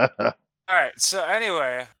 All right. So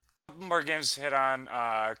anyway, a couple more games to hit on.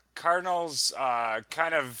 Cardinals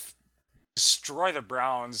kind of destroy the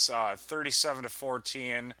Browns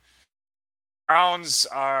 37-14. Browns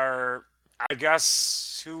are, I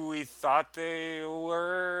guess, who we thought they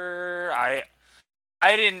were. I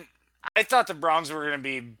didn't. I thought the Browns were going to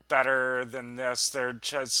be better than this. They're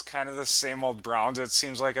just kind of the same old Browns. It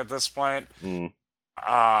seems like at this point. Mm.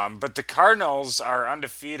 But the Cardinals are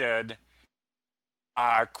undefeated.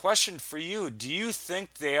 Question for you: do you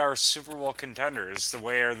think they are Super Bowl contenders the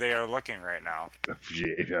way they are looking right now?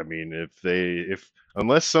 I mean, if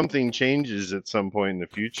unless something changes at some point in the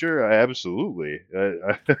future, absolutely. They're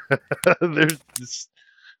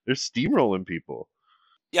steamrolling people.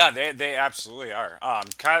 Yeah, they absolutely are.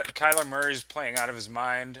 Kyler Murray's playing out of his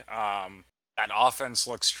mind. That offense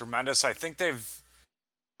looks tremendous. I think they've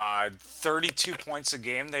 32 points a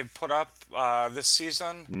game they've put up this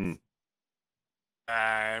season. Mm.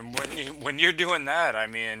 And when you're doing that, I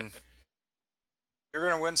mean, you're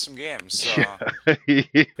gonna win some games. So.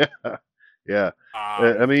 Yeah. Yeah.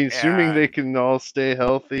 I mean, assuming they And can all stay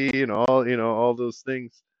healthy and all those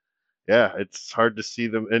things. Yeah, it's hard to see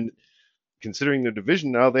them. And considering their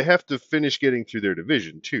division now, they have to finish getting through their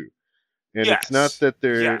division too. And it's not Yes. that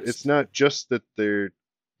Yes. it's not just that their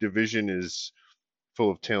division is full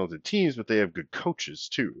of talented teams, but they have good coaches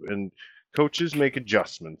too. And coaches make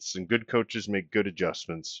adjustments, and good coaches make good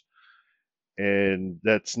adjustments. And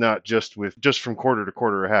that's not just from quarter to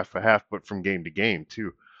quarter or half to half, but from game to game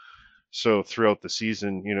too. So throughout the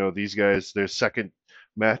season, these guys, their second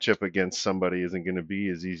matchup against somebody isn't going to be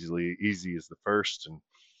as easy as the first, and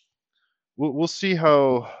we'll see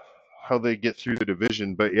how they get through the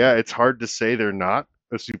division. But yeah, it's hard to say they're not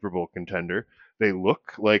a Super Bowl contender. They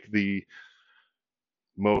look like the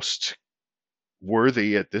most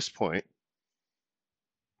worthy at this point.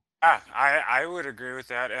 Yeah, I would agree with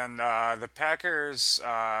that. And the Packers,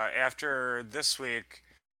 after this week,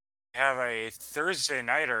 have a Thursday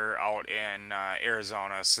nighter out in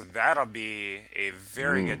Arizona, so that'll be a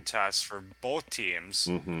very Mm. good test for both teams,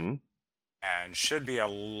 Mm-hmm. and should be a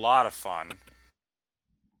lot of fun.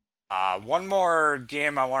 One more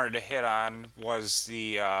game I wanted to hit on was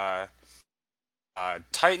the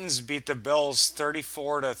Titans beat the Bills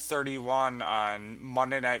 34-31 on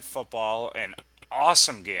Monday Night Football. An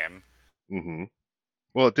awesome game. Mm-hmm.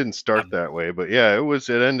 Well, it didn't start that way, but yeah, it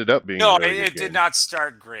ended up being a No, really good it did game. not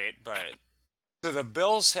start great, but so the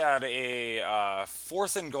Bills had a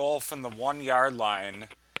 4th and goal from the 1-yard line,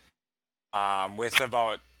 with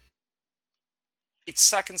about 8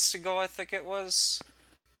 seconds to go, I think it was.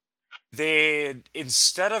 They,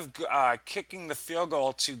 instead of kicking the field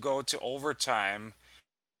goal to go to overtime,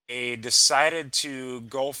 they decided to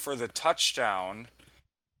go for the touchdown.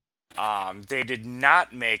 They did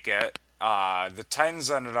not make it. The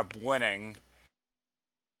Titans ended up winning.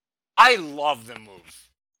 I love the move.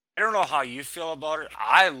 I don't know how you feel about it.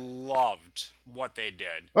 I loved what they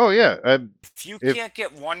did. Oh yeah, If you if can't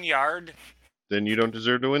get 1 yard, then you don't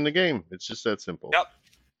deserve to win the game. It's just that simple. yep.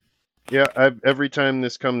 Yeah, every time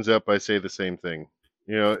this comes up, I say the same thing.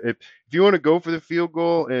 If you want to go for the field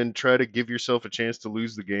goal and try to give yourself a chance to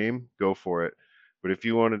lose the game, go for it. But if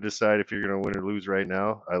you want to decide if you're going to win or lose right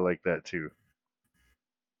now, I like that too.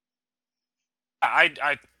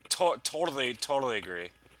 I totally agree.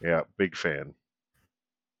 Yeah, big fan.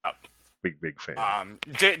 Yep. Big fan.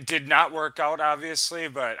 Did not work out, obviously,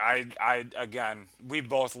 but I again, we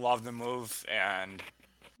both love the move, and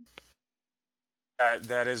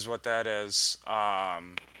that is what that is. All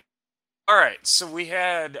right, so we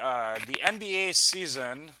had the NBA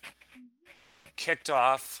season kicked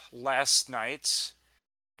off last night.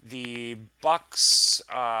 The Bucks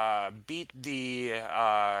beat the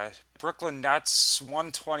Brooklyn Nets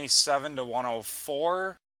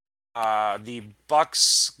 127-104. The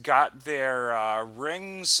Bucks got their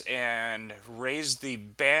rings and raised the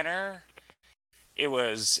banner. It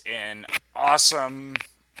was an awesome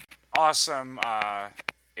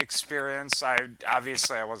experience. I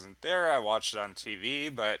wasn't there. I watched it on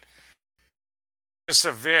TV, but just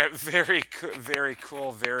a very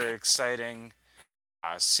cool, very exciting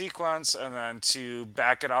sequence, and then to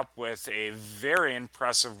back it up with a very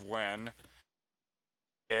impressive win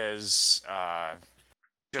is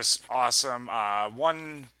just awesome.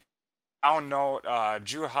 One down note: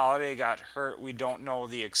 Jrue Holiday got hurt. We don't know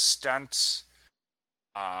the extent.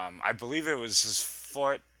 I believe it was his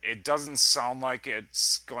foot. It doesn't sound like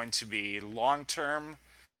it's going to be long term.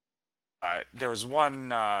 There was one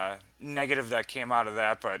negative that came out of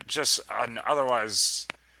that, but just an otherwise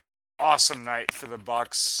awesome night for the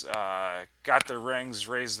Bucks. Got their rings,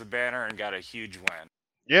 raised the banner, and got a huge win.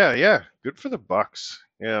 Yeah, good for the Bucks.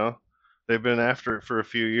 They've been after it for a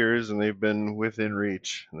few years, and they've been within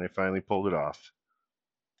reach, and they finally pulled it off.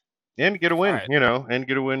 And get a win, Right. and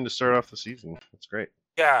get a win to start off the season. That's great.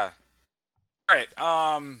 Yeah. All right.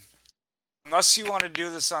 Unless you want to do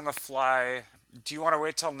this on the fly, do you want to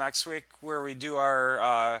wait till next week where we do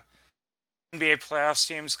our NBA playoffs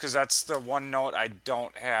teams? Because that's the one note I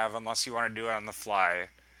don't have. Unless you want to do it on the fly.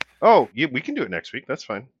 Oh, yeah, we can do it next week. That's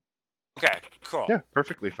fine. Okay. Cool. Yeah,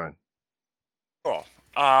 perfectly fine. Cool.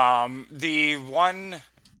 The one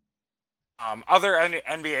other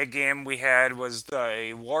NBA game we had was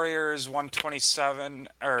the Warriors 127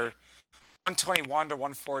 or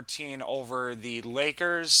 121-114 over the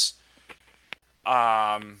Lakers.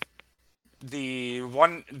 The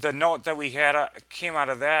note that we had came out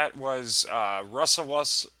of that was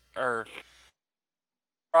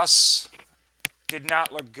Russ did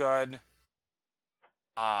not look good.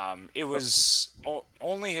 It was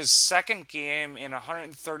only his second game in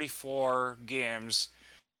 134 games.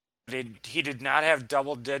 He did not have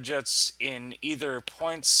double digits in either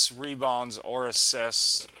points, rebounds, or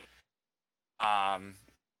assists.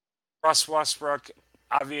 Russ Westbrook,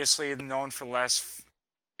 obviously known for the last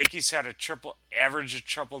think he's had a triple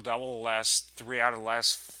double the last 3 out of the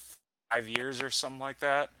last 5 years or something like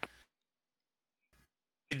that.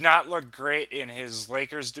 Did not look great in his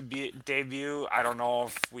Lakers debut. I don't know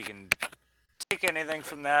if we can take anything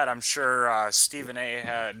from that. I'm sure Stephen A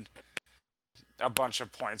had a bunch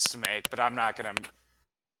of points to make, but I'm not going to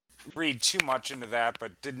read too much into that.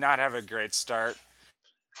 But did not have a great start.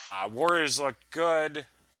 Warriors looked good.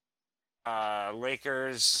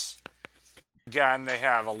 Lakers, again, they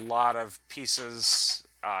have a lot of pieces,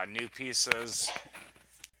 new pieces.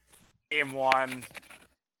 Game one,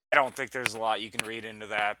 I don't think there's a lot you can read into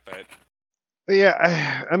that, but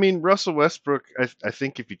Yeah, I mean Russell Westbrook. I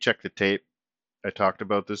think if you check the tape, I talked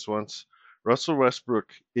about this once. Russell Westbrook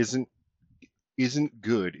isn't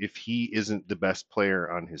good if he isn't the best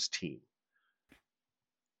player on his team.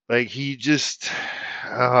 Like he just,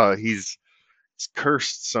 he's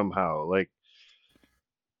cursed somehow. Like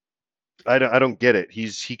I don't get it.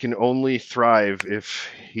 He can only thrive if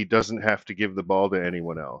he doesn't have to give the ball to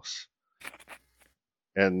anyone else.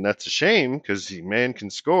 And that's a shame because man can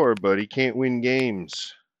score, but he can't win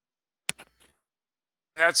games.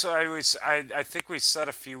 that's what I think we said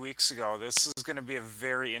a few weeks ago. This is going to be a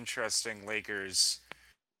very interesting Lakers,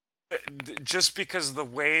 just because the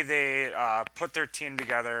way they put their team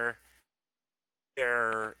together.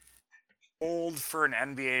 They're old for an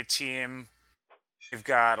NBA team. They've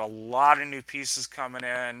got a lot of new pieces coming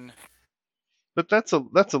in. But that's a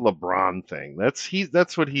LeBron thing.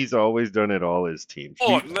 That's what he's always done at all his teams.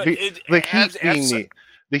 The Heat being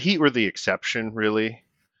the Heat were the exception, really.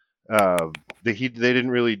 The Heat, they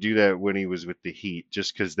didn't really do that when he was with the Heat,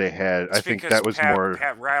 just because they had. I think that was more.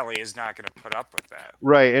 Pat Riley is not going to put up with that,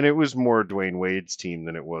 right? And it was more Dwayne Wade's team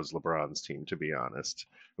than it was LeBron's team, to be honest.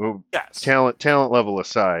 Well, yes. Talent level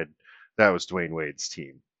aside, that was Dwayne Wade's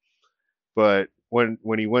team. But when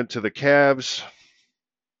he went to the Cavs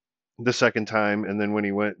the second time, and then when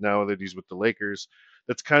he went now that he's with the Lakers,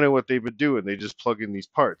 that's kind of what they've been doing. They just plug in these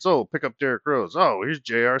parts. Oh, pick up Derrick Rose. Oh, here's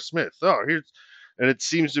J.R. Smith. Oh, and it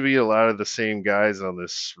seems to be a lot of the same guys on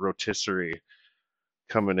this rotisserie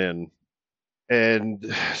coming in. And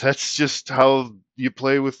that's just how you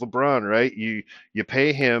play with LeBron, right? You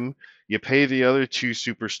pay him, you pay the other two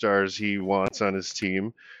superstars he wants on his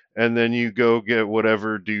team, and then you go get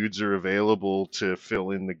whatever dudes are available to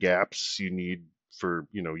fill in the gaps you need for,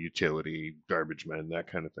 utility, garbage men, that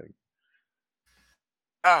kind of thing.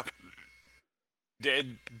 It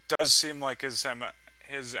does seem like his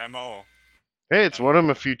MO. Hey, it's won him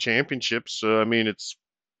a few championships, so I mean it's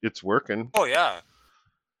working. Oh yeah.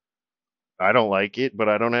 I don't like it, but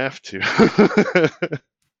I don't have to.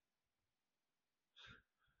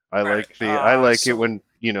 I like it when,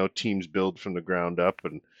 teams build from the ground up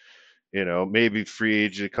and, maybe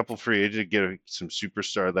a couple free agents get some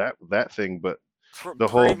superstar that thing, but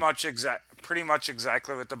pretty much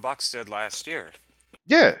exactly what the Bucks did last year.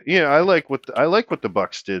 Yeah, I like what the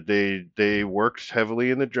Bucks did. They worked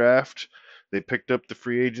heavily in the draft. They picked up the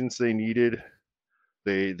free agents they needed.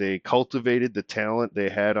 They cultivated the talent they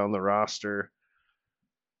had on the roster.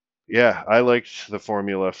 Yeah, I liked the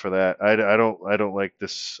formula for that. I don't like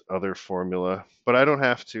this other formula, but I don't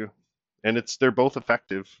have to, and they're both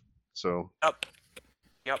effective. So.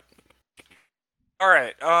 Yep. All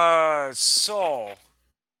right. So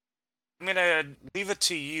I'm gonna leave it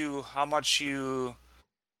to you how much you.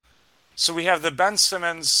 So we have the Ben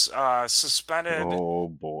Simmons suspended. Oh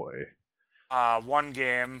boy. 1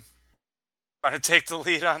 game. Want to take the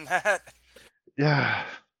lead on that? Yeah.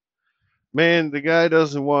 Man, the guy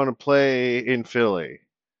doesn't want to play in Philly.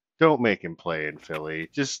 Don't make him play in Philly.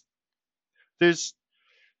 If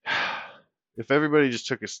everybody just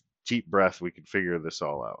took a deep breath, we could figure this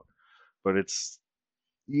all out. But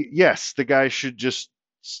yes, the guy should just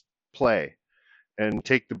play and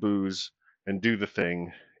take the booze and do the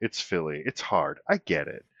thing. It's Philly. It's hard. I get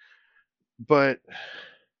it. But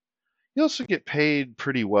you also get paid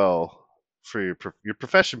pretty well for your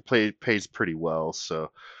profession. Pays pretty well.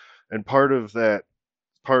 So, and part of the,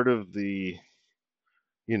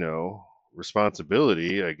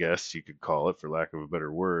 responsibility, I guess you could call it, for lack of a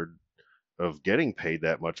better word, of getting paid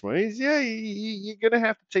that much money is, you're going to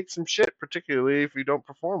have to take some shit, particularly if you don't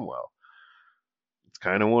perform well. It's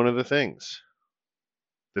kind of one of the things.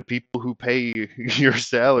 The people who pay your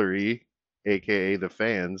salary, aka the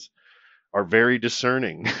fans, are very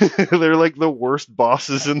discerning. They're like the worst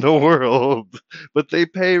bosses in the world, but they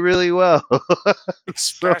pay really well.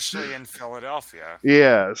 Especially in Philadelphia.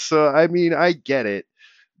 Yeah, so I mean, I get it,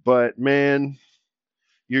 but man,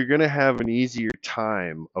 you're going to have an easier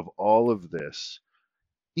time of all of this,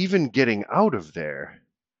 even getting out of there,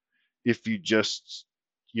 if you just,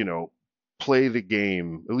 play the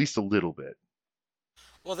game at least a little bit.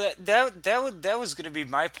 Well, that was going to be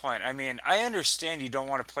my point. I mean, I understand you don't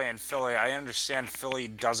want to play in Philly. I understand Philly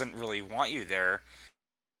doesn't really want you there,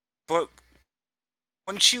 but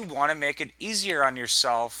wouldn't you want to make it easier on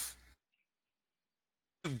yourself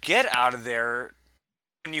to get out of there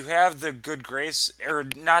when you have the good grace, or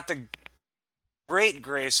not the great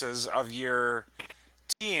graces of your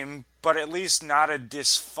team, but at least not a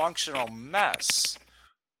dysfunctional mess?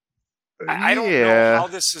 I don't know Yeah. how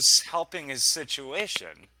this is helping his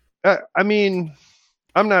situation. I mean,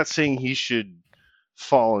 I'm not saying he should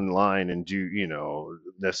fall in line and do,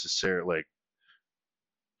 necessarily like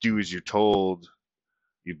do as you're told,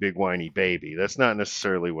 you big whiny baby. That's not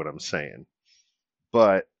necessarily what I'm saying.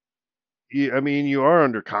 But I mean, you are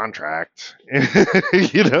under contract.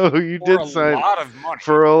 You For a did sign lot of money.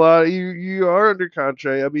 for a lot. You are under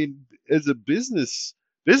contract. I mean, as a business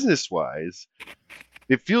wise,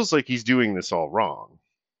 it feels like he's doing this all wrong.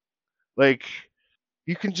 Like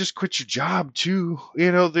you can just quit your job too.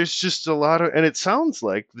 There's just a lot of, and it sounds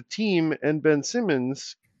like the team and Ben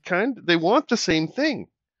Simmons they want the same thing.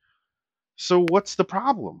 So what's the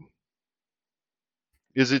problem?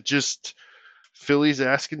 Is it just Philly's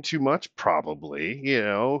asking too much? Probably.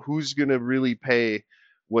 Who's going to really pay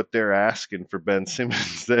what they're asking for Ben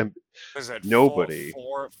Simmons? Then Was it nobody.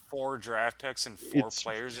 four draft picks and four It's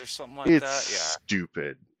players or something like it's that? Yeah.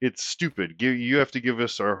 stupid. It's stupid. You have to give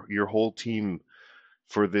us your whole team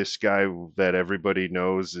for this guy that everybody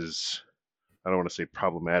knows is, I don't want to say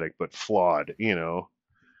problematic, but flawed. Mm.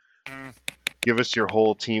 Give us your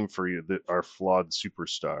whole team for our flawed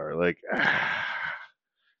superstar. Like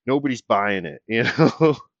nobody's buying it.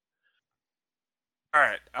 All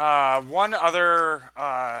right. One other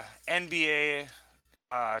NBA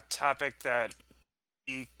topic that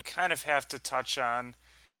we kind of have to touch on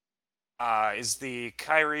is the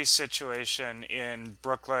Kyrie situation in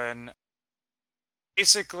Brooklyn.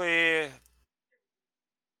 Basically,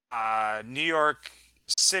 New York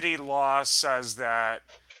City law says that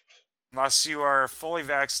unless you are fully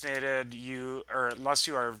vaccinated, unless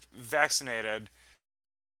you are vaccinated,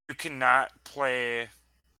 you cannot play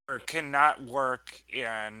or cannot work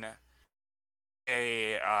in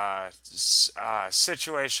a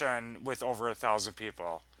situation with over 1,000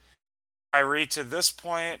 people. Kyrie, to this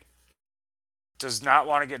point, does not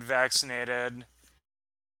want to get vaccinated.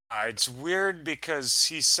 It's weird because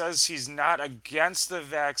he says he's not against the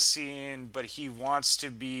vaccine, but he wants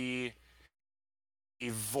to be the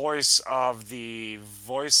voice of the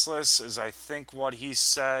voiceless, is I think what he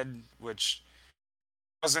said, which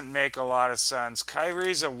doesn't make a lot of sense.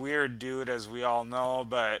 Kyrie's a weird dude, as we all know,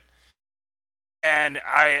 and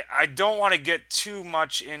I don't want to get too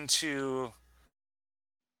much into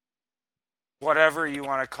whatever you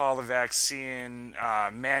want to call the vaccine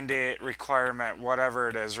mandate requirement, whatever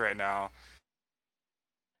it is right now.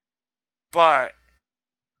 But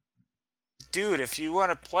dude, if you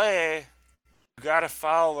want to play, you got to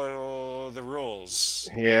follow the rules.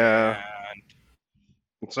 Yeah, And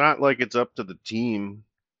it's not like it's up to the team.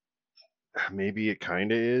 Maybe it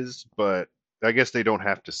kind of is, but I guess they don't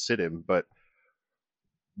have to sit him. But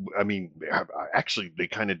I mean, actually, they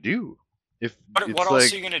kind of do. If what it's else are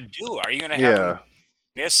like, you going to do? Are you going to have yeah, him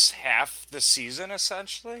miss half the season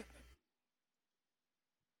essentially?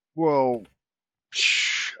 well,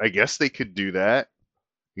 I guess they could do that.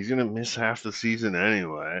 He's gonna miss half the season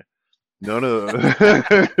anyway. None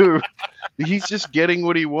of he's just getting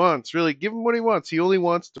what he wants. Really, give him what he wants.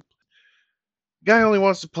 Guy only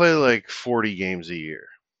wants to play like 40 games a year.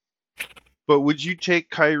 But would you take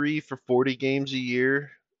Kyrie for 40 games a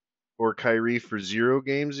year or Kyrie for 0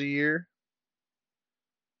 games a year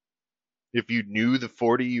if you knew the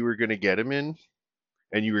 40 you were going to get him in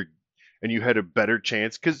and you had a better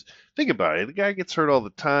chance? Cuz think about it, the guy gets hurt all the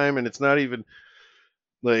time, and it's not even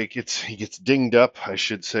like he gets dinged up, I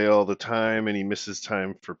should say, all the time, and he misses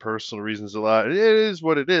time for personal reasons a lot. It is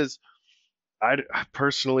what it is.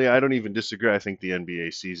 Personally, I don't even disagree. I think the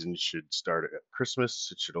NBA season should start at Christmas.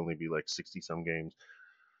 It should only be like 60 some games.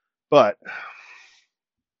 But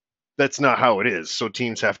that's not how it is. So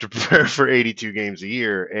teams have to prepare for 82 games a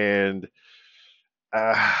year, and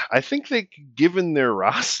I think given their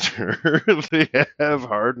roster, they have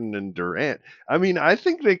Harden and Durant. I mean, I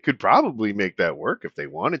think they could probably make that work if they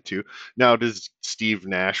wanted to. Now, does Steve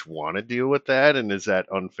Nash want to deal with that, and is that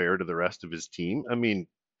unfair to the rest of his team? I mean,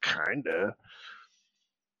 kinda.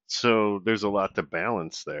 So there's a lot to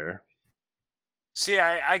balance there. See,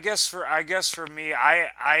 I guess for me,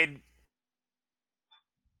 I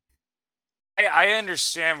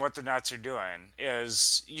understand what the Nets are doing.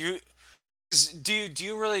 Is Do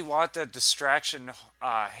you really want that distraction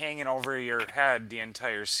hanging over your head the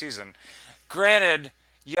entire season? Granted,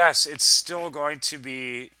 yes, it's still going to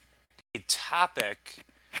be a topic,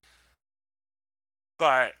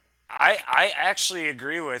 but I actually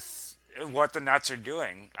agree with what the Nets are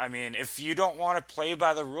doing. I mean, if you don't want to play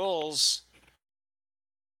by the rules,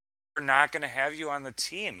 we're not going to have you on the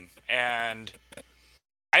team, and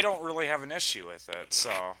I don't really have an issue with it.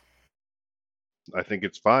 So I think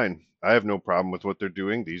it's fine. I have no problem with what they're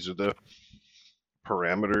doing. These are the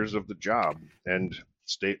parameters of the job, and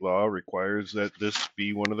state law requires that this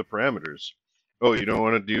be one of the parameters. Oh, you don't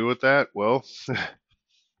want to deal with that? Well,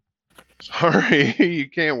 sorry, you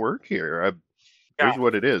can't work here. yeah, Here's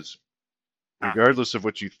what it is. yeah, Regardless of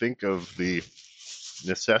what you think of the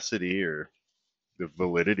necessity or the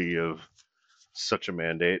validity of such a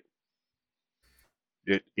mandate,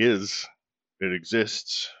 it is, it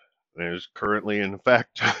exists, and is currently in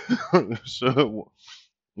effect. So,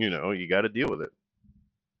 you got to deal with it.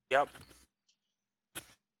 yep.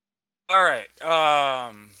 All right.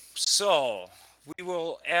 So we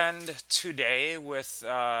will end today with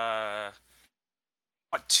what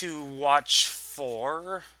to watch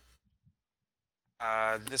for.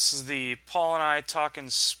 This is the Paul and I talking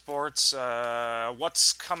sports.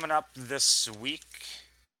 What's coming up this week?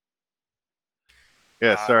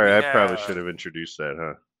 Yeah, sorry, We I probably should have. have introduced that,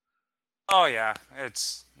 huh? Oh yeah, it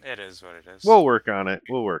is what it is. We'll work on it.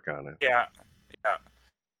 We'll work on it. Yeah, yeah.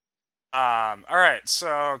 All right.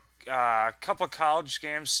 So a couple of college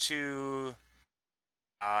games to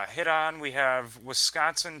hit on. We have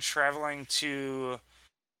Wisconsin traveling to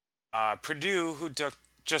Purdue, who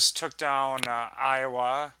just took down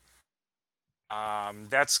Iowa.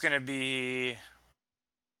 That's going to be.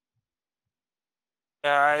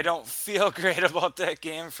 I don't feel great about that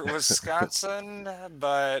game for Wisconsin,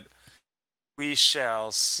 but we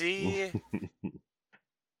shall see.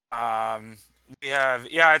 Um, we have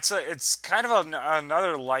it's kind of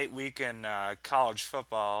another light week in college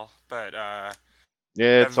football, but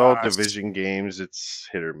Yeah, it's have all division games. It's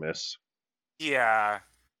hit or miss. yeah.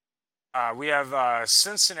 We have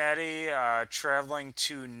Cincinnati traveling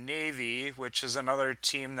to Navy, which is another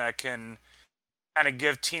team that can kind of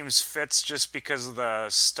give teams fits just because of the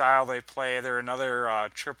style they play. They're another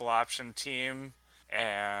triple option team,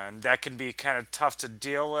 and that can be kind of tough to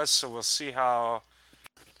deal with. So we'll see how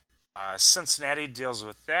Cincinnati deals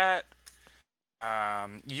with that.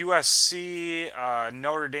 USC,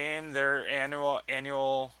 Notre Dame, their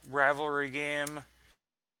annual rivalry game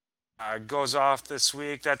goes off this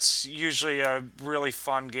week. That's usually a really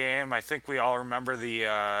fun game. I think we all remember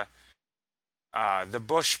the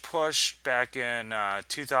Bush push back in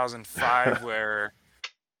 2005, where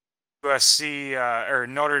USC or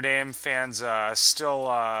Notre Dame fans still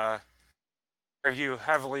argue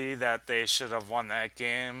heavily that they should have won that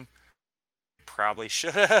game. Probably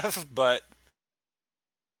should have, but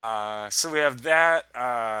so we have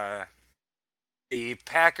that. The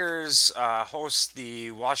Packers host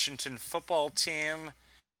the Washington football team.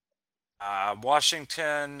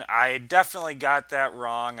 Washington, I definitely got that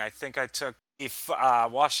wrong. I think I took the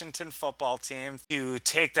Washington football team to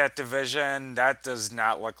take that division. That does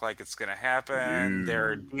not look like it's going to happen.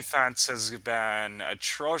 Their No. defense has been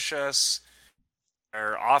atrocious.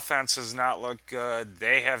 Their offense has not looked good.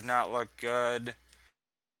 They have not looked good.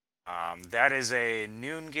 That is a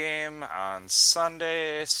noon game on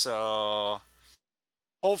Sunday, so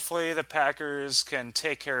hopefully the Packers can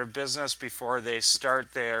take care of business before they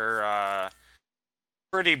start their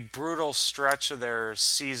pretty brutal stretch of their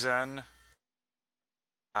season.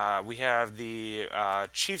 We have the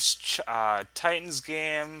Chiefs Titans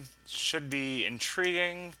game, should be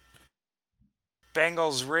intriguing.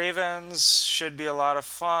 Bengals Ravens should be a lot of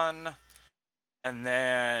fun. And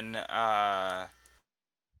then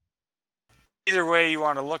either way you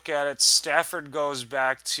want to look at it, Stafford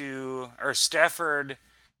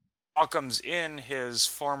welcomes in his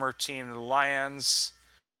former team, the Lions.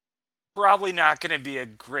 Probably not going to be a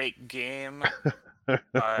great game,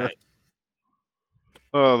 but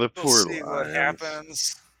Oh, the we'll poor see what Lions.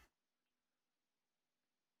 happens.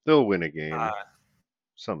 They'll win a game Uh,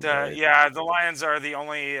 someday. the Lions are the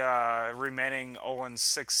only remaining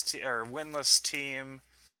 0-6 or winless team.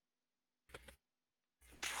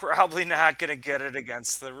 Probably not going to get it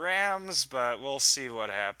against the Rams, but we'll see what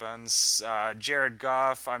happens. Jared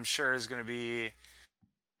Goff, I'm sure, is going to be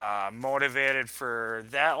motivated for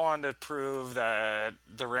that one to prove that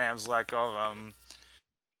the Rams let go of him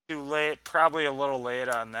too late. Probably a little late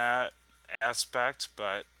on that aspect,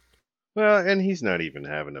 but Well, and he's not even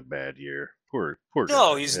having a bad year. Poor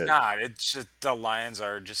no, guy. he's not. It's just the Lions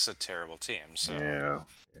are just a terrible team. So Yeah,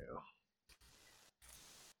 yeah.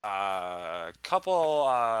 couple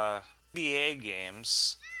NBA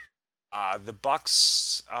games. The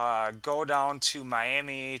Bucks go down to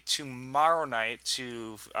Miami tomorrow night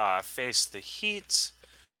to face the Heat.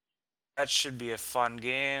 That should be a fun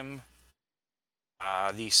game.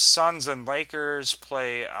 The Suns and Lakers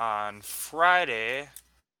play on Friday.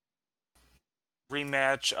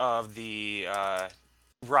 Rematch of the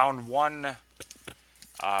round one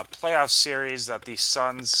playoff series that the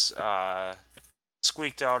Suns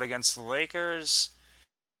squeaked out against the Lakers.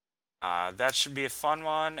 That should be a fun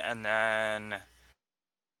one. And then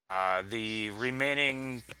the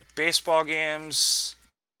remaining baseball games,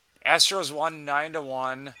 Astros won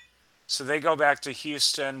 9-1, so they go back to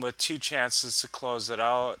Houston with 2 chances to close it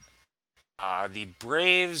out. The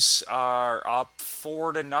Braves are up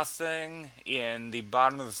 4-0 in the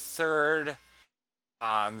bottom of the third.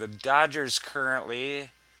 The Dodgers currently,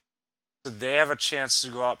 so they have a chance to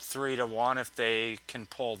go up 3-1 if they can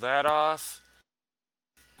pull that off.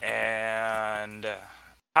 And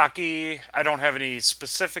hockey, I don't have any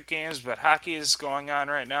specific games, but hockey is going on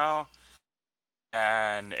right now.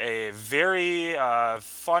 And a very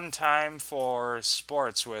fun time for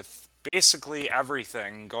sports with basically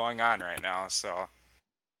everything going on right now. So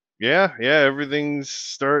Yeah, everything's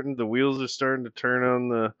starting. The wheels are starting to turn on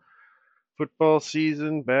the football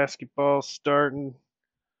season. Basketball's starting.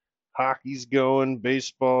 Hockey's going.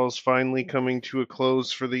 Baseball's finally coming to a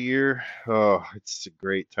close for the year. Oh, it's a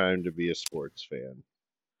great time to be a sports fan.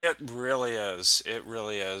 it really is. It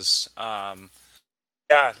really is.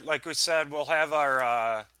 Yeah, like we said, we'll have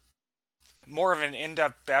our more of an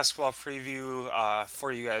in-depth basketball preview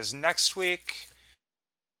for you guys next week.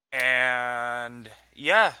 And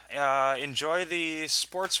yeah, enjoy the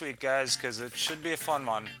sports week, guys, because it should be a fun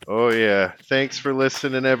one. Oh, yeah. Thanks for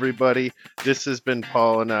listening, everybody. This has been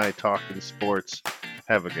Paul and I talking sports.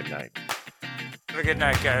 Have a good night. Have a good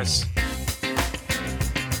night, guys.